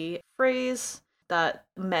a phrase that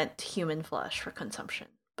meant human flesh for consumption.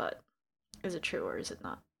 But is it true or is it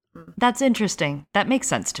not? That's interesting. That makes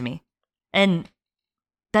sense to me. And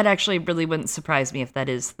that actually really wouldn't surprise me if that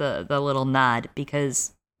is the little nod,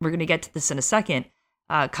 because we're going to get to this in a second.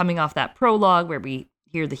 Coming off that prologue where we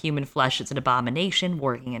hear the human flesh is an abomination,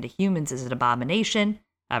 working into humans is an abomination,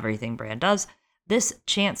 everything Bran does. This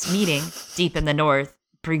chance meeting deep in the north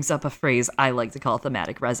brings up a phrase I like to call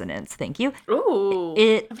thematic resonance. Thank you. Ooh,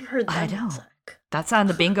 I've heard that. I know. That's on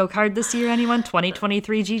the bingo card this year, anyone?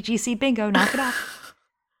 2023 GGC bingo, knock it off.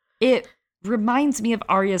 It reminds me of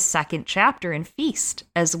Arya's second chapter in Feast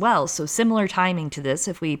as well, so similar timing to this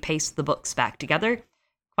if we paste the books back together.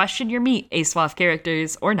 Question your meat, Aswath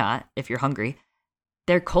characters, or not, if you're hungry.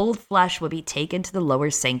 Their cold flesh would be taken to the lower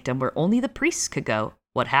sanctum where only the priests could go.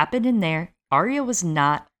 What happened in there, Arya was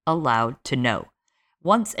not allowed to know.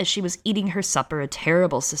 Once, as she was eating her supper, a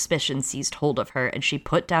terrible suspicion seized hold of her, and she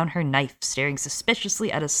put down her knife, staring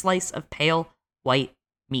suspiciously at a slice of pale, white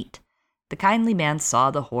meat. The kindly man saw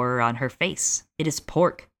the horror on her face. "It is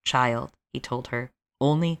pork, child," he told her.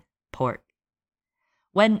 "Only pork."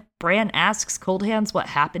 When Bran asks Cold Hands what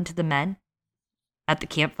happened to the men at the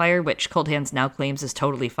campfire, which Cold Hands now claims is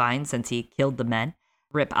totally fine since he killed the men,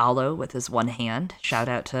 Rip Allo with his one hand, shout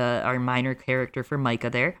out to our minor character for Micah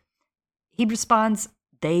there, he responds,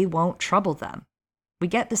 "They won't trouble them." We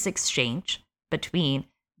get this exchange between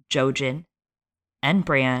Jojen and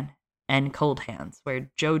Bran and Cold Hands, where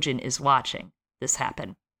Jojen is watching this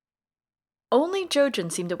happen. Only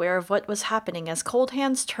Jojen seemed aware of what was happening as Cold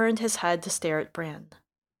Hands turned his head to stare at Bran.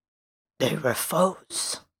 "They were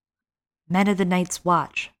foes." "Men of the Night's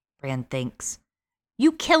Watch," Bran thinks.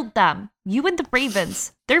 "You killed them, you and the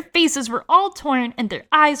ravens. Their faces were all torn and their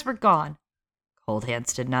eyes were gone." Cold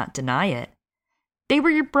Hands did not deny it. "They were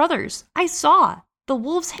your brothers. I saw. The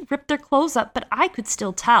wolves had ripped their clothes up, but I could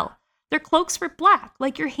still tell. Their cloaks were black,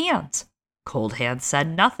 like your hands." Cold Hands said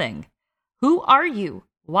nothing. "Who are you?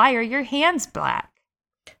 Why are your hands black?"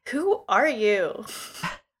 "Who are you?"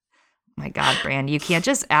 Oh my God, Bran, you can't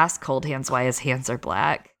just ask Cold Hands why his hands are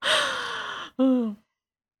black.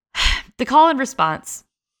 The call and response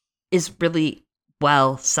is really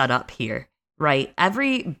well set up here, right?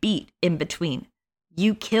 Every beat in between.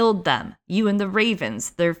 You killed them. You and the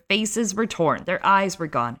ravens. Their faces were torn. Their eyes were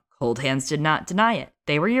gone. Cold Hands did not deny it.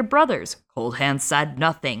 They were your brothers. Cold Hands said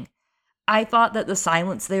nothing. I thought that the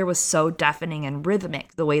silence there was so deafening and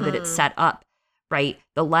rhythmic, the way that it's set up, right?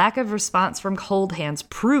 The lack of response from Cold Hands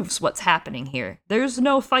proves what's happening here. There's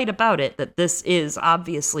no fight about it that this is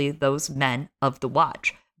obviously those men of the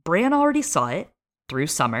Watch. Bran already saw it through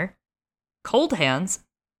Summer. Cold Hands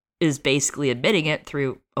is basically admitting it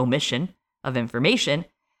through omission of information.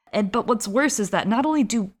 But what's worse is that not only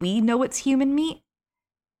do we know it's human meat,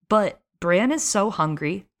 but Bran is so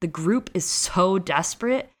hungry, the group is so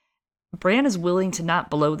desperate, Bran is willing to not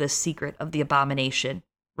blow this secret of the abomination,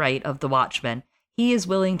 right, of the Watchmen. He is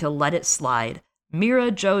willing to let it slide.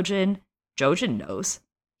 Mira, Jojen knows.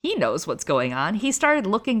 He knows what's going on. He started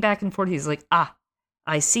looking back and forth. He's like,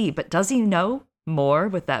 I see. But does he know more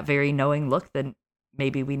with that very knowing look than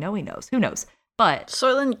maybe we know he knows? Who knows? But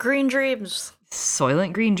Soylent Green dreams.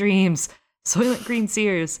 Soylent Green dreams. Soylent Green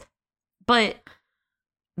sears. But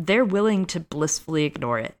they're willing to blissfully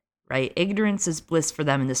ignore it, right? Ignorance is bliss for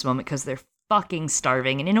them in this moment because they're fucking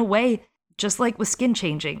starving. And in a way, just like with skin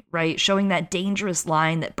changing, right? Showing that dangerous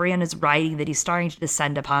line that Bran is riding, that he's starting to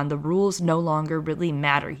descend upon. The rules no longer really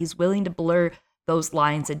matter. He's willing to blur those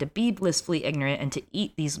lines and to be blissfully ignorant and to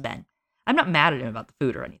eat these men. I'm not mad at him about the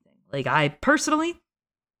food or anything. Like,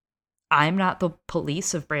 I'm not the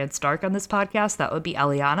police of Bran Stark on this podcast. That would be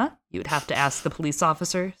Eliana. You would have to ask the police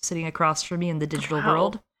officer sitting across from me in the digital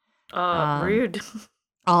world. Rude.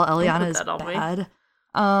 All Eliana is bad.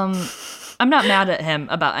 I'm not mad at him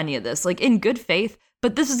about any of this, like, in good faith,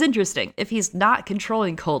 but this is interesting. If he's not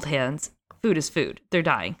controlling Cold Hands, food is food. They're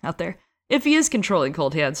dying out there. If he is controlling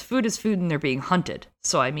Cold Hands, food is food and they're being hunted.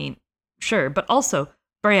 So, I mean, sure. But also,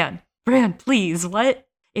 Bran, please, what?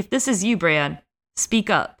 If this is you, Bran, speak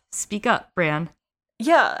up. Speak up, Bran.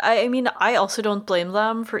 Yeah, I mean, I also don't blame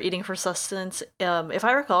them for eating for sustenance. If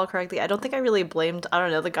I recall correctly, I don't think I really blamed,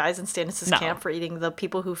 the guys in Stannis' camp for eating the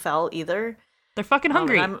people who fell either. They're fucking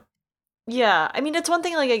hungry. Yeah, I mean, it's one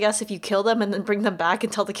thing, like, I guess if you kill them and then bring them back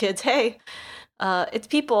and tell the kids, hey, it's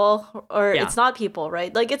people, or it's not people,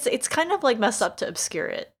 right? Like, it's kind of, like, messed up to obscure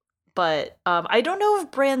it. But I don't know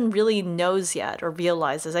if Bran really knows yet or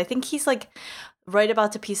realizes. I think he's, like, right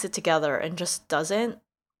about to piece it together and just doesn't.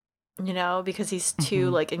 Because he's too,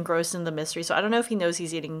 like, engrossed in the mystery. So I don't know if he knows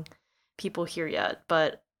he's eating people here yet,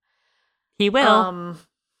 but he will.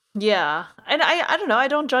 Yeah. And I don't know. I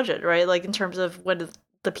don't judge it, right? Like, in terms of when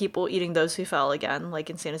the people eating those who fell again, like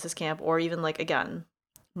in Stannis' camp, or even, like, again,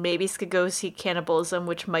 maybe Skagosi cannibalism,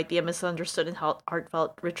 which might be a misunderstood and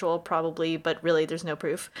heartfelt ritual, probably, but really there's no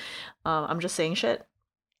proof. I'm just saying shit.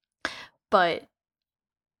 But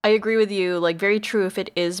I agree with you, like, very true. If it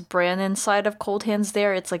is Bran inside of Cold Hands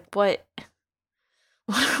there, it's like, what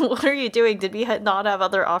are you doing? Did we not have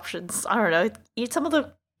other options? I don't know. Eat some of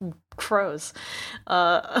the crows.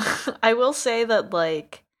 I will say that,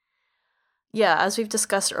 like, yeah, as we've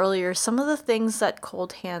discussed earlier, some of the things that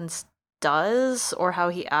Cold Hands does or how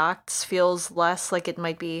he acts feels less like it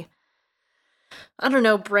might be, I don't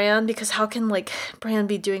know, Bran, because how can, like, Bran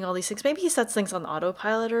be doing all these things? Maybe he sets things on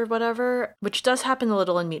autopilot or whatever, which does happen a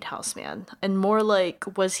little in Meat House Man. And more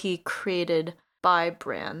like, was he created by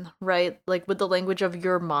Bran, right? Like, with the language of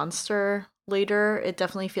your monster later, it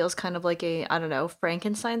definitely feels kind of like a, I don't know,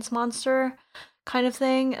 Frankenstein's monster kind of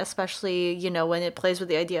thing, especially, when it plays with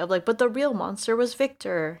the idea of, like, but the real monster was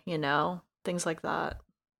Victor, things like that.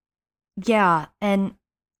 Yeah, and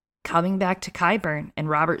coming back to Qyburn and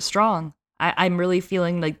Robert Strong, I'm really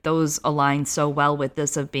feeling like those align so well with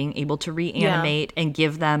this of being able to reanimate and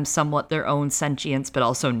give them somewhat their own sentience, but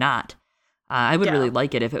also not. I would really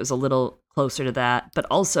like it if it was a little closer to that. But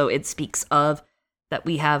also it speaks of that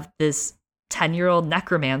we have this 10-year-old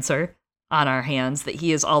necromancer on our hands, that he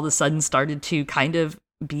has all of a sudden started to kind of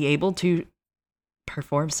be able to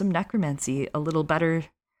perform some necromancy a little better.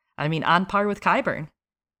 I mean, on par with Qyburn.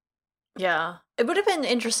 Yeah. It would have been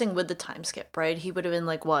interesting with the time skip, right? He would have been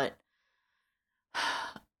like, what?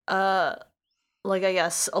 Like, I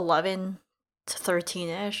guess 11 to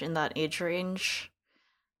 13ish, in that age range.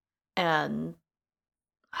 And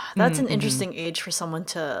that's an interesting age for someone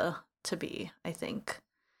to be, I think,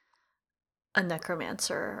 a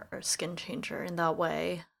necromancer or skin changer in that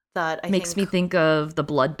way. That makes me think of the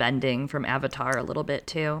blood bending from Avatar a little bit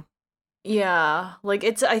too. Yeah, like,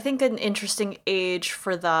 it's, I think, an interesting age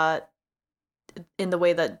for that, in the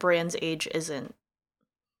way that Bran's age isn't,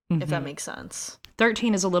 if that makes sense.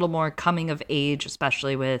 13 is a little more coming of age,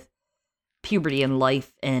 especially with puberty and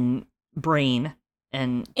life and brain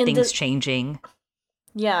and things changing.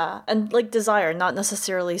 Yeah, and, like, desire, not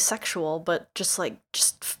necessarily sexual, but just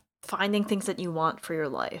finding things that you want for your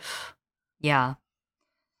life. Yeah.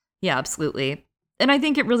 Yeah, absolutely. And I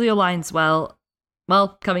think it really aligns well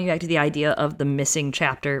Well, coming back to the idea of the missing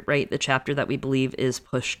chapter, right? The chapter that we believe is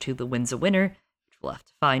pushed to the Winds of Winter, which we'll have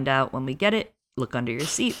to find out when we get it. Look under your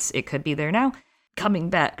seats. It could be there now. Coming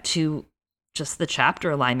back to just the chapter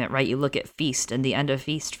alignment, right? You look at Feast, and the end of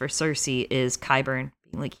Feast for Cersei is Qyburn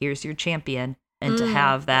being like, here's your champion. And to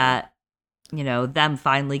have that, them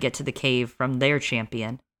finally get to the cave from their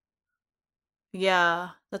champion.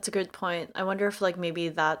 Yeah, that's a good point. I wonder if maybe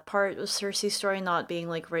that part of Cersei's story not being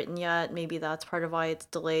written yet, maybe that's part of why it's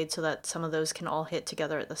delayed so that some of those can all hit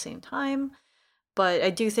together at the same time. But I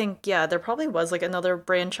do think, yeah, there probably was another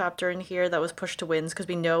Bran chapter in here that was pushed to Winds because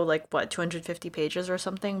we know 250 pages or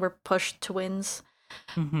something were pushed to Winds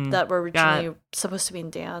that were originally supposed to be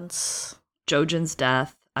in Dance. Jojen's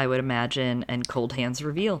death, I would imagine, and Cold Hand's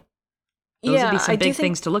reveal. Those would be some big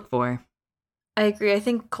things to look for. I agree. I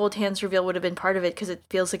think Cold Hand's reveal would have been part of it because it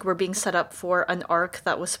feels like we're being set up for an arc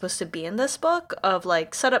that was supposed to be in this book of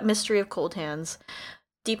set up mystery of Cold Hands,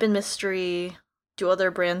 deepen mystery, do other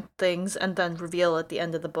Bran things, and then reveal at the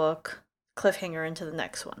end of the book, cliffhanger into the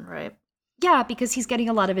next one, right? Yeah, because he's getting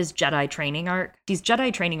a lot of his Jedi training arc. He's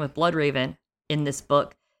Jedi training with Bloodraven in this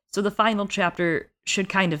book. So the final chapter should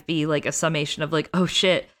kind of be a summation of oh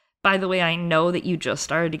shit, by the way, I know that you just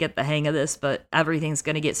started to get the hang of this, but everything's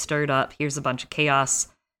going to get stirred up. Here's a bunch of chaos.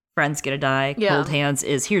 Friend's going to die. Yeah. Cold Hands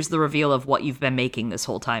is, here's the reveal of what you've been making this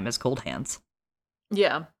whole time as Cold Hands.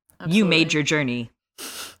 Yeah, absolutely. You made your journey.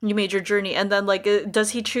 You made your journey. And then,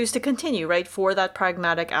 does he choose to continue, right? For that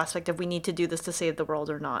pragmatic aspect of we need to do this to save the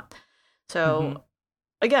world or not. So,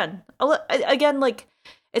 again,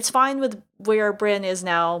 it's fine with where Bran is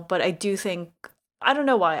now, but I do think, I don't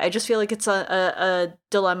know why. I just feel like it's a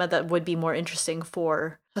dilemma that would be more interesting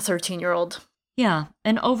for a 13-year-old. Yeah.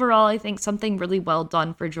 And overall, I think something really well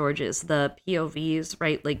done for George is the POVs,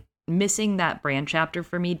 right? Missing that Bran chapter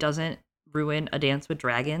for me doesn't ruin A Dance with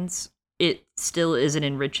Dragons. It still is an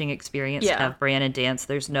enriching experience to have Bran and Dance.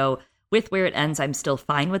 There's no, with where it ends, I'm still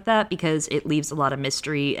fine with that because it leaves a lot of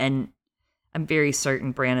mystery. And I'm very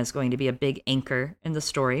certain Bran is going to be a big anchor in the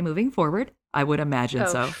story moving forward. I would imagine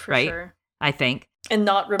right? Sure. I think. And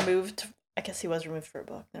not removed. I guess he was removed for a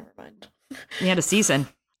book. Never mind. He had a season.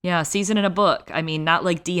 Yeah, a season in a book. I mean, not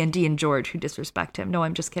like D&D and George who disrespect him. No,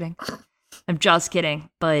 I'm just kidding. I'm just kidding.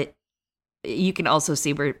 But you can also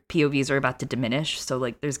see where POVs are about to diminish. So,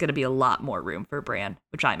 there's going to be a lot more room for Bran,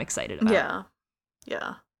 which I'm excited about. Yeah.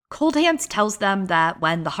 Yeah. Cold Hands tells them that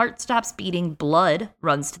when the heart stops beating, blood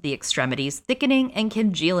runs to the extremities, thickening and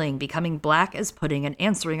congealing, becoming black as pudding and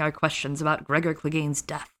answering our questions about Gregor Clegane's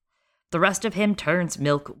death. The rest of him turns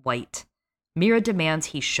milk white. Meera demands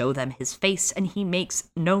he show them his face, and he makes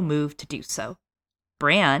no move to do so.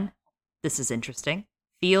 Bran, this is interesting,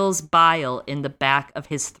 feels bile in the back of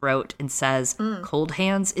his throat and says, Cold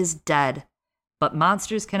Hands is dead, but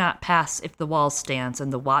monsters cannot pass if the wall stands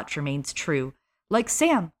and the watch remains true, like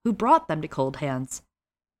Sam, who brought them to Cold Hands.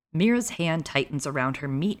 Meera's hand tightens around her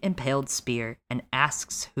meat-impaled spear and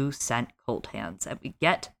asks who sent Cold Hands, and we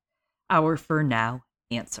get our, for now,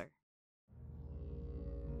 answer.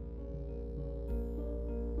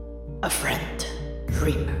 A friend,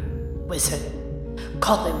 dreamer, wizard,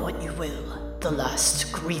 call him what you will, the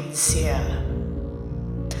last green seer.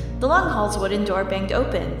 The long hall's wooden door banged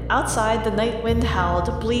open. Outside, the night wind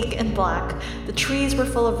howled, bleak and black. The trees were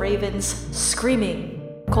full of ravens, screaming.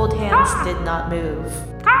 Cold Hands did not move.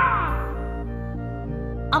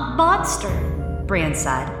 A monster, Bran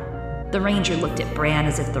said. The ranger looked at Bran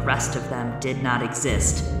as if the rest of them did not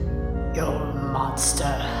exist. Your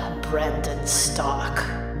monster, Brandon Stark.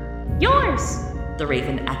 Yours, the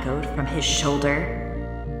raven echoed from his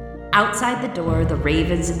shoulder. Outside the door, the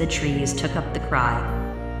ravens in the trees took up the cry,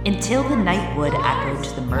 until the night wood echoed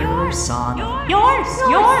to the murderer's song. Yours!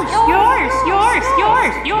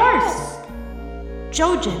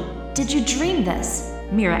 Jojen, did you dream this?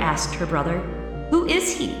 Meera asked her brother. Who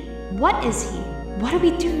is he? What is he? What do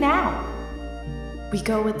we do now? We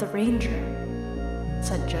go with the ranger,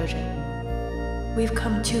 said Jojen. We've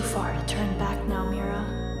come too far to turn back now, Meera.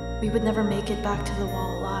 We would never make it back to the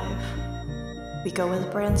wall alive. We go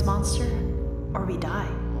with Bran's monster, or we die.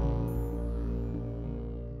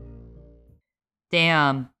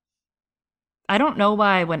 Damn. I don't know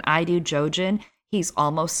why when I do Jojen, he's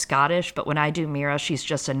almost Scottish, but when I do Meera, she's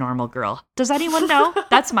just a normal girl. Does anyone know?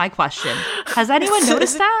 That's my question. Has anyone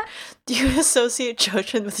noticed that? Do you associate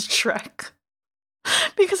Jojen with Shrek?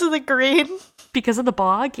 Because of the green? Because of the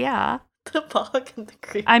bog, yeah. The bog and the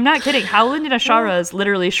green. I'm not kidding. Howland and Ashara is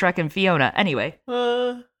literally Shrek and Fiona. Anyway.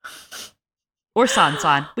 Or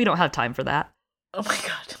Sansan. We don't have time for that. Oh my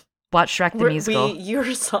god. Watch Shrek the musical. You're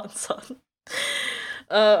Sansan.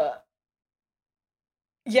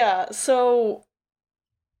 Yeah, so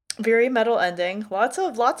Very metal ending. Lots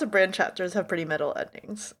of Bran chapters have pretty metal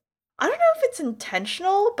endings. I don't know if it's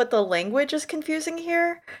intentional, but the language is confusing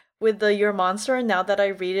here with the "your monster" now that I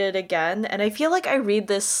read it again, and I feel like I read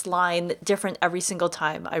this line different every single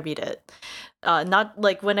time I read it. Not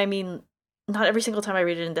like when I mean not every single time I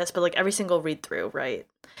read it in this, but like every single read through, right?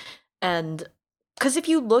 And because if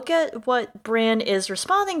you look at what Bran is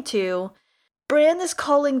responding to, Bran is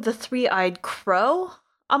calling the three-eyed crow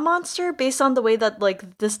a monster based on the way that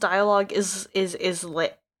like this dialogue is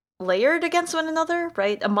layered against one another,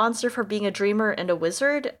 right? A monster for being a dreamer and a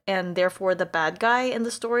wizard, and therefore the bad guy in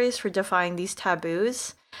the stories for defying these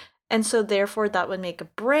taboos. And so therefore that would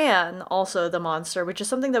make Bran also the monster, which is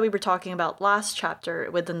something that we were talking about last chapter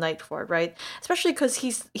with the Night Fort, right? Especially because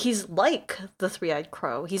he's like the three-eyed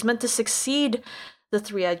crow. He's meant to succeed the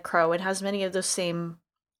three-eyed crow and has many of those same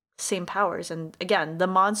powers. And again, the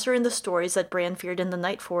monster in the stories that Bran feared in the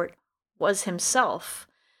Night Fort was himself.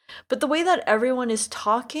 But the way that everyone is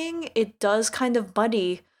talking, it does kind of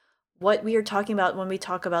muddy what we are talking about when we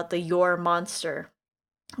talk about the your monster,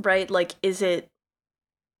 right? Like, is it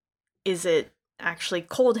actually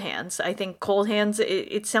Cold Hands? I think Cold Hands,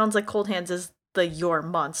 it sounds like Cold Hands is the your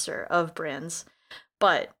monster of Bran's.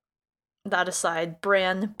 But that aside,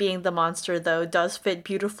 Bran being the monster, though, does fit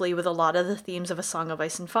beautifully with a lot of the themes of A Song of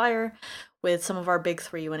Ice and Fire, with some of our big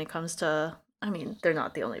three when it comes to, I mean, they're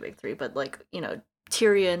not the only big three, but like,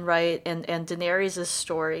 Tyrion, right? And Daenerys'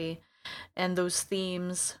 story and those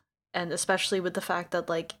themes, and especially with the fact that,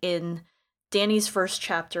 like, in Dany's first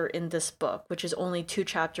chapter in this book, which is only 2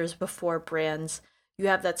 chapters before Bran's, you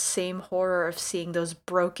have that same horror of seeing those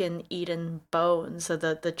broken, eaten bones, so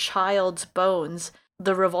the child's bones,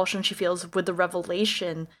 the revulsion she feels with the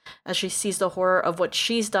revelation as she sees the horror of what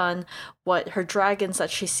she's done, what her dragons that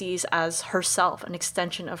she sees as herself, an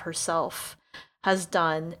extension of herself, has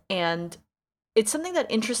done. And it's something that,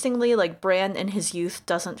 interestingly, like, Bran in his youth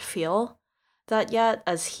doesn't feel that yet,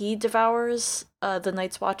 as he devours the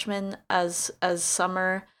Night's Watchman as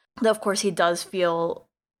Summer. Though of course he does feel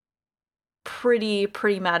pretty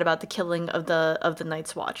mad about the killing of the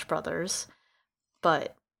Night's Watch brothers.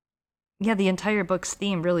 But yeah, the entire book's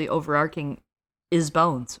theme, really overarching, is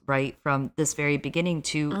bones, right? From this very beginning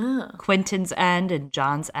to Quentin's end and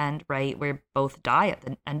Jon's end, right? Where both die at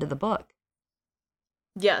the end of the book.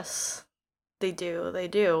 Yes, they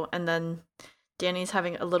do. And then Dany's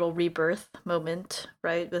having a little rebirth moment,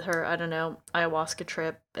 right? With her, I don't know, ayahuasca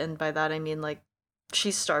trip. And by that I mean, like,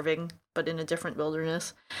 she's starving, but in a different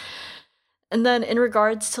wilderness. And then in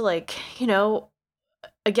regards to, like,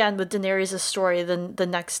 again, with Daenerys' story, then the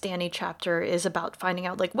next Dany chapter is about finding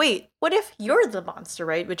out, like, wait, what if you're the monster,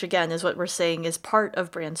 right? Which, again, is what we're saying is part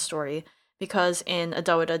of Bran's story. Because in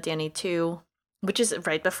Adawada Dany 2, which is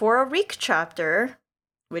right before a Reek chapter,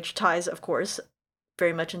 which ties, of course,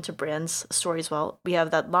 very much into Bran's story as well, we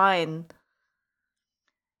have that line.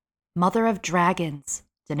 Mother of dragons,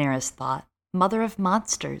 Daenerys thought. Mother of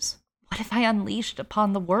monsters. What if I unleashed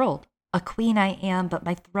upon the world? A queen I am, but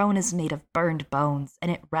my throne is made of burned bones, and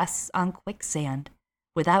it rests on quicksand.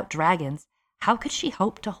 Without dragons, how could she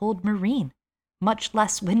hope to hold Meereen, much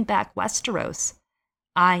less win back Westeros?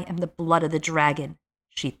 I am the blood of the dragon,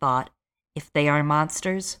 she thought. If they are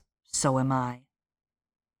monsters, so am I.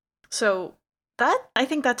 So I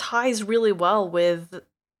think that ties really well with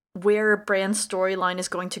where Bran's storyline is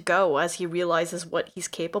going to go as he realizes what he's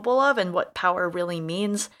capable of and what power really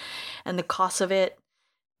means and the cost of it.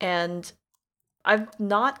 And I've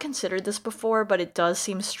not considered this before, but it does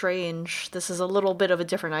seem strange. This is a little bit of a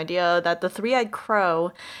different idea, that the three-eyed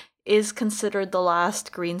crow is considered the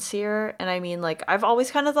last Greenseer. And I mean, like, I've always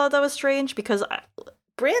kind of thought that was strange because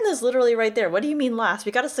Bran is literally right there. What do you mean last?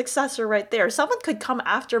 We got a successor right there. Someone could come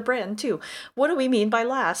after Bran too. What do we mean by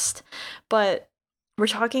last? But we're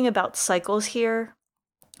talking about cycles here,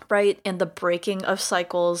 right? And the breaking of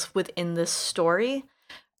cycles within this story.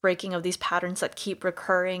 Breaking of these patterns that keep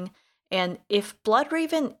recurring. And if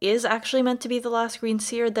Bloodraven is actually meant to be the last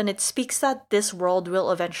Greenseer, then it speaks that this world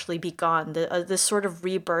will eventually be gone. This sort of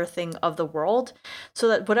rebirthing of the world. So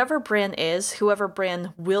that whatever Bran is, whoever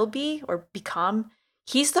Bran will be or become,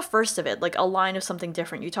 he's the first of it, like a line of something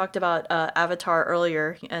different. You talked about Avatar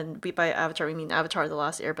earlier, and by Avatar we mean Avatar the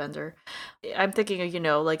Last Airbender. I'm thinking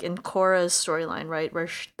of, like in Korra's storyline, right, where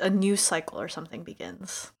a new cycle or something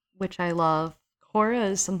begins. Which I love.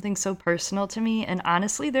 Korra is something so personal to me, and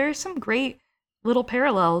honestly, there are some great little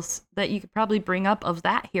parallels that you could probably bring up of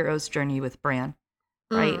that hero's journey with Bran,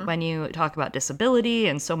 right? When you talk about disability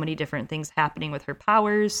and so many different things happening with her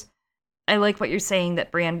powers. I like what you're saying,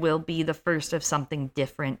 that Bran will be the first of something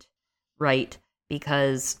different, right?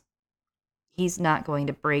 Because he's not going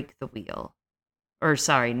to break the wheel, Or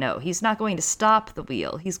sorry, no, he's not going to stop the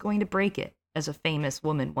wheel. He's going to break it, as a famous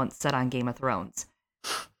woman once said on Game of Thrones.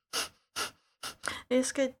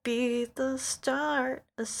 This could be the start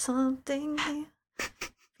of something new.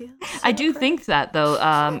 I do think that, though,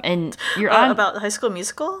 and you're on... About High School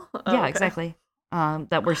Musical? Oh, yeah, okay. exactly.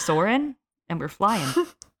 That we're soaring and we're flying.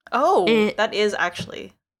 That is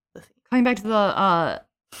actually the theme. Coming back to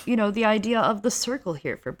the, the idea of the circle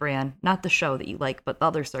here for Bran, not the show that you like, but the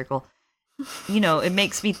other circle. It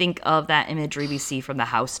makes me think of that imagery we see from the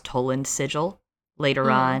House Toland sigil later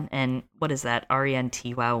on. And what is that? REN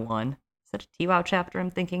TWOW 1. Is that a TWOW chapter I'm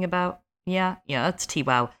thinking about? Yeah, that's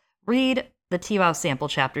TWOW. Read the TWOW sample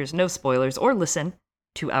chapters, no spoilers, or listen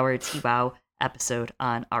to our TWOW episode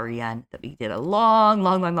on REN that we did a long.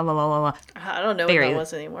 I don't know what that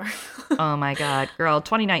was anymore. Oh my god, girl,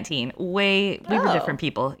 2019. We were different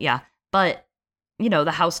people, yeah. But,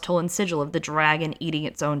 the House Toland sigil of the dragon eating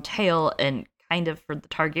its own tail, and kind of for the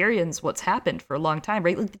Targaryens, what's happened for a long time,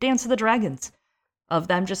 right? Like the Dance of the Dragons, of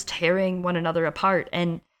them just tearing one another apart.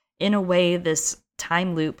 And in a way, this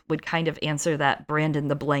time loop would kind of answer that Brandon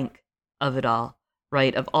the blank of it all,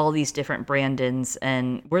 right? Of all these different Brandons,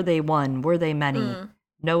 and were they one? Were they many?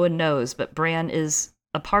 No one knows, but Bran is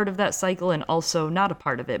a part of that cycle and also not a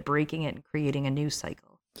part of it, breaking it and creating a new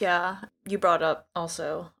cycle. Yeah, you brought up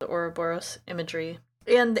also the Ouroboros imagery.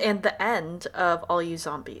 And the end of All You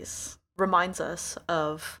Zombies reminds us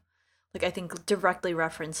of, I think directly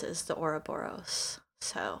references the Ouroboros.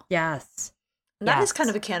 So yes. And that is kind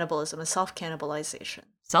of a cannibalism, a self-cannibalization.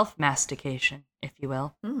 Self-mastication, if you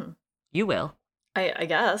will. You will. I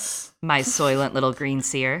guess. My soylent little green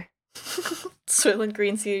seer. Soylent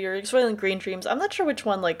Green Seer, your Soylent Green Dreams. I'm not sure which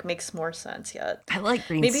one makes more sense yet. I like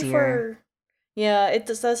Green Maybe Seer. Yeah, it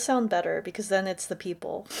does sound better because then it's the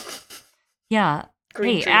people. Yeah.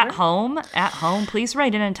 Green Dreamer? at home, please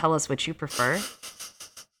write in and tell us which you prefer.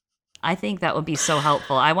 I think that would be so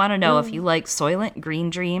helpful. I want to know if you like Soylent Green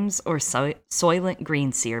Dreams or Soylent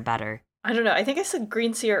Green Seer better. I don't know. I think I said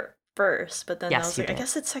Green Seer first, but then I was like, did. I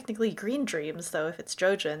guess it's technically Green Dreams, though, if it's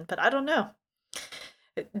Jojen, but I don't know.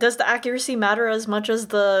 Does the accuracy matter as much as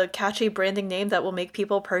the catchy branding name that will make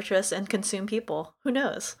people purchase and consume people? Who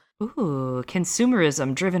knows? Ooh,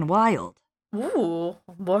 consumerism driven wild. Ooh,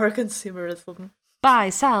 more consumerism. Buy,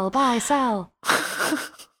 sell.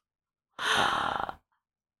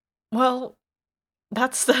 Well,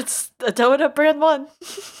 that's a Doda Brand 1.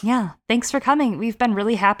 Yeah, thanks for coming. We've been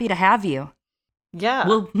really happy to have you.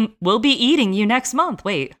 Yeah. We'll be eating you next month.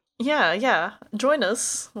 Wait. Yeah. Join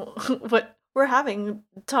us. What? We're having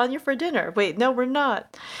Tanya for dinner. Wait, no, we're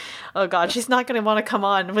not. Oh god, she's not gonna want to come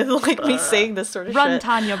on with me saying this sort of run, shit.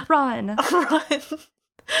 Run, Tanya, run.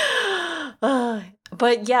 Run.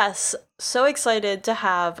 But yes, so excited to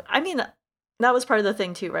have, that was part of the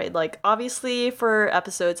thing too, right? Obviously for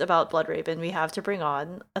episodes about Bloodraven, we have to bring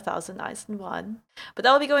on 1000 Eyes and One. But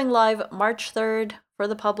that will be going live March 3rd for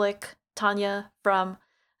the public. Tanya from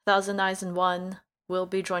 1000 Eyes and One will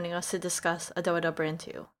be joining us to discuss Adoda Brand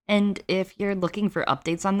 2. And if you're looking for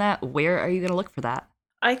updates on that, where are you going to look for that?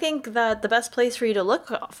 I think that the best place for you to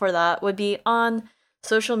look for that would be on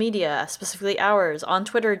social media, specifically ours, on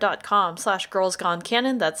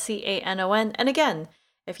twitter.com/girlsgonecanon, that's CANON. And again,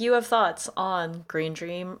 if you have thoughts on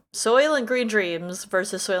Soylent Green Dreams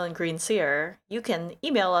versus Soylent Green Seer, you can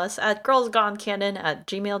email us at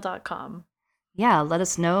girlsgonecanon@gmail.com. Yeah, let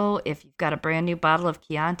us know if you've got a brand new bottle of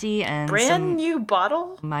Chianti and new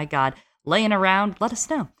bottle? Oh my god, laying around, let us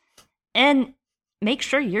know. And make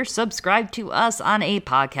sure you're subscribed to us on a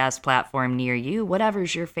podcast platform near you,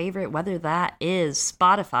 whatever's your favorite, whether that is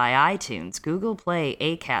Spotify, iTunes, Google Play,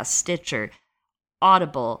 Acast, Stitcher,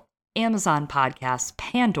 Audible, Amazon Podcasts,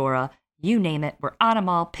 Pandora, you name it, we're on them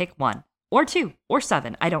all. Pick one, or two, or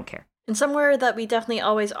 7, I don't care. And somewhere that we definitely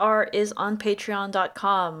always are is on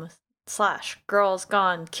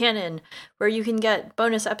patreon.com/girlsgonecanon, where you can get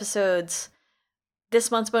bonus episodes. This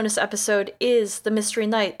month's bonus episode is The Mystery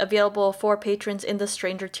Knight, available for patrons in the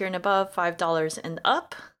Stranger tier and above, $5 and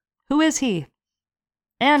up. Who is he?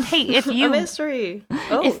 And hey, if you... A mystery.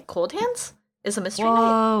 Oh, Cold Hands is a mystery knight?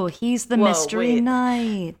 Whoa, he's the mystery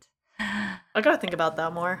knight. I gotta think about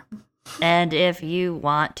that more. And if you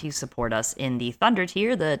want to support us in the Thunder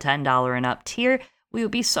tier, the $10 and up tier, we will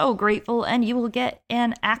be so grateful, and you will get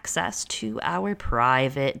an access to our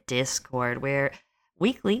private Discord, where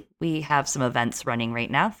weekly we have some events running right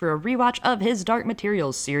now for a rewatch of His Dark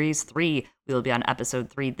Materials Series 3. We will be on episode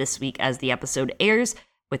 3 this week as the episode airs,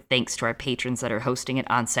 with thanks to our patrons that are hosting it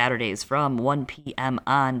on Saturdays from 1 p.m.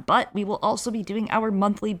 on. But we will also be doing our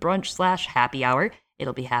monthly brunch/happy hour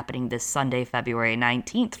It'll be happening this Sunday, February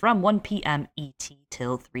 19th from 1 p.m. ET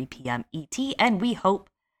till 3 p.m. ET, and we hope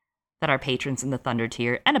that our patrons in the Thunder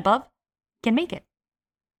tier and above can make it.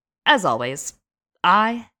 As always,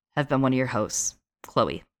 I have been one of your hosts,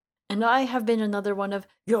 Chloe. And I have been another one of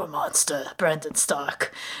your monster, Brandon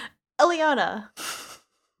Stark. Eliana.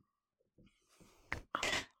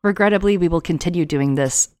 Regrettably, we will continue doing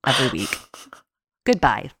this every week.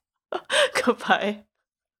 Goodbye. Goodbye.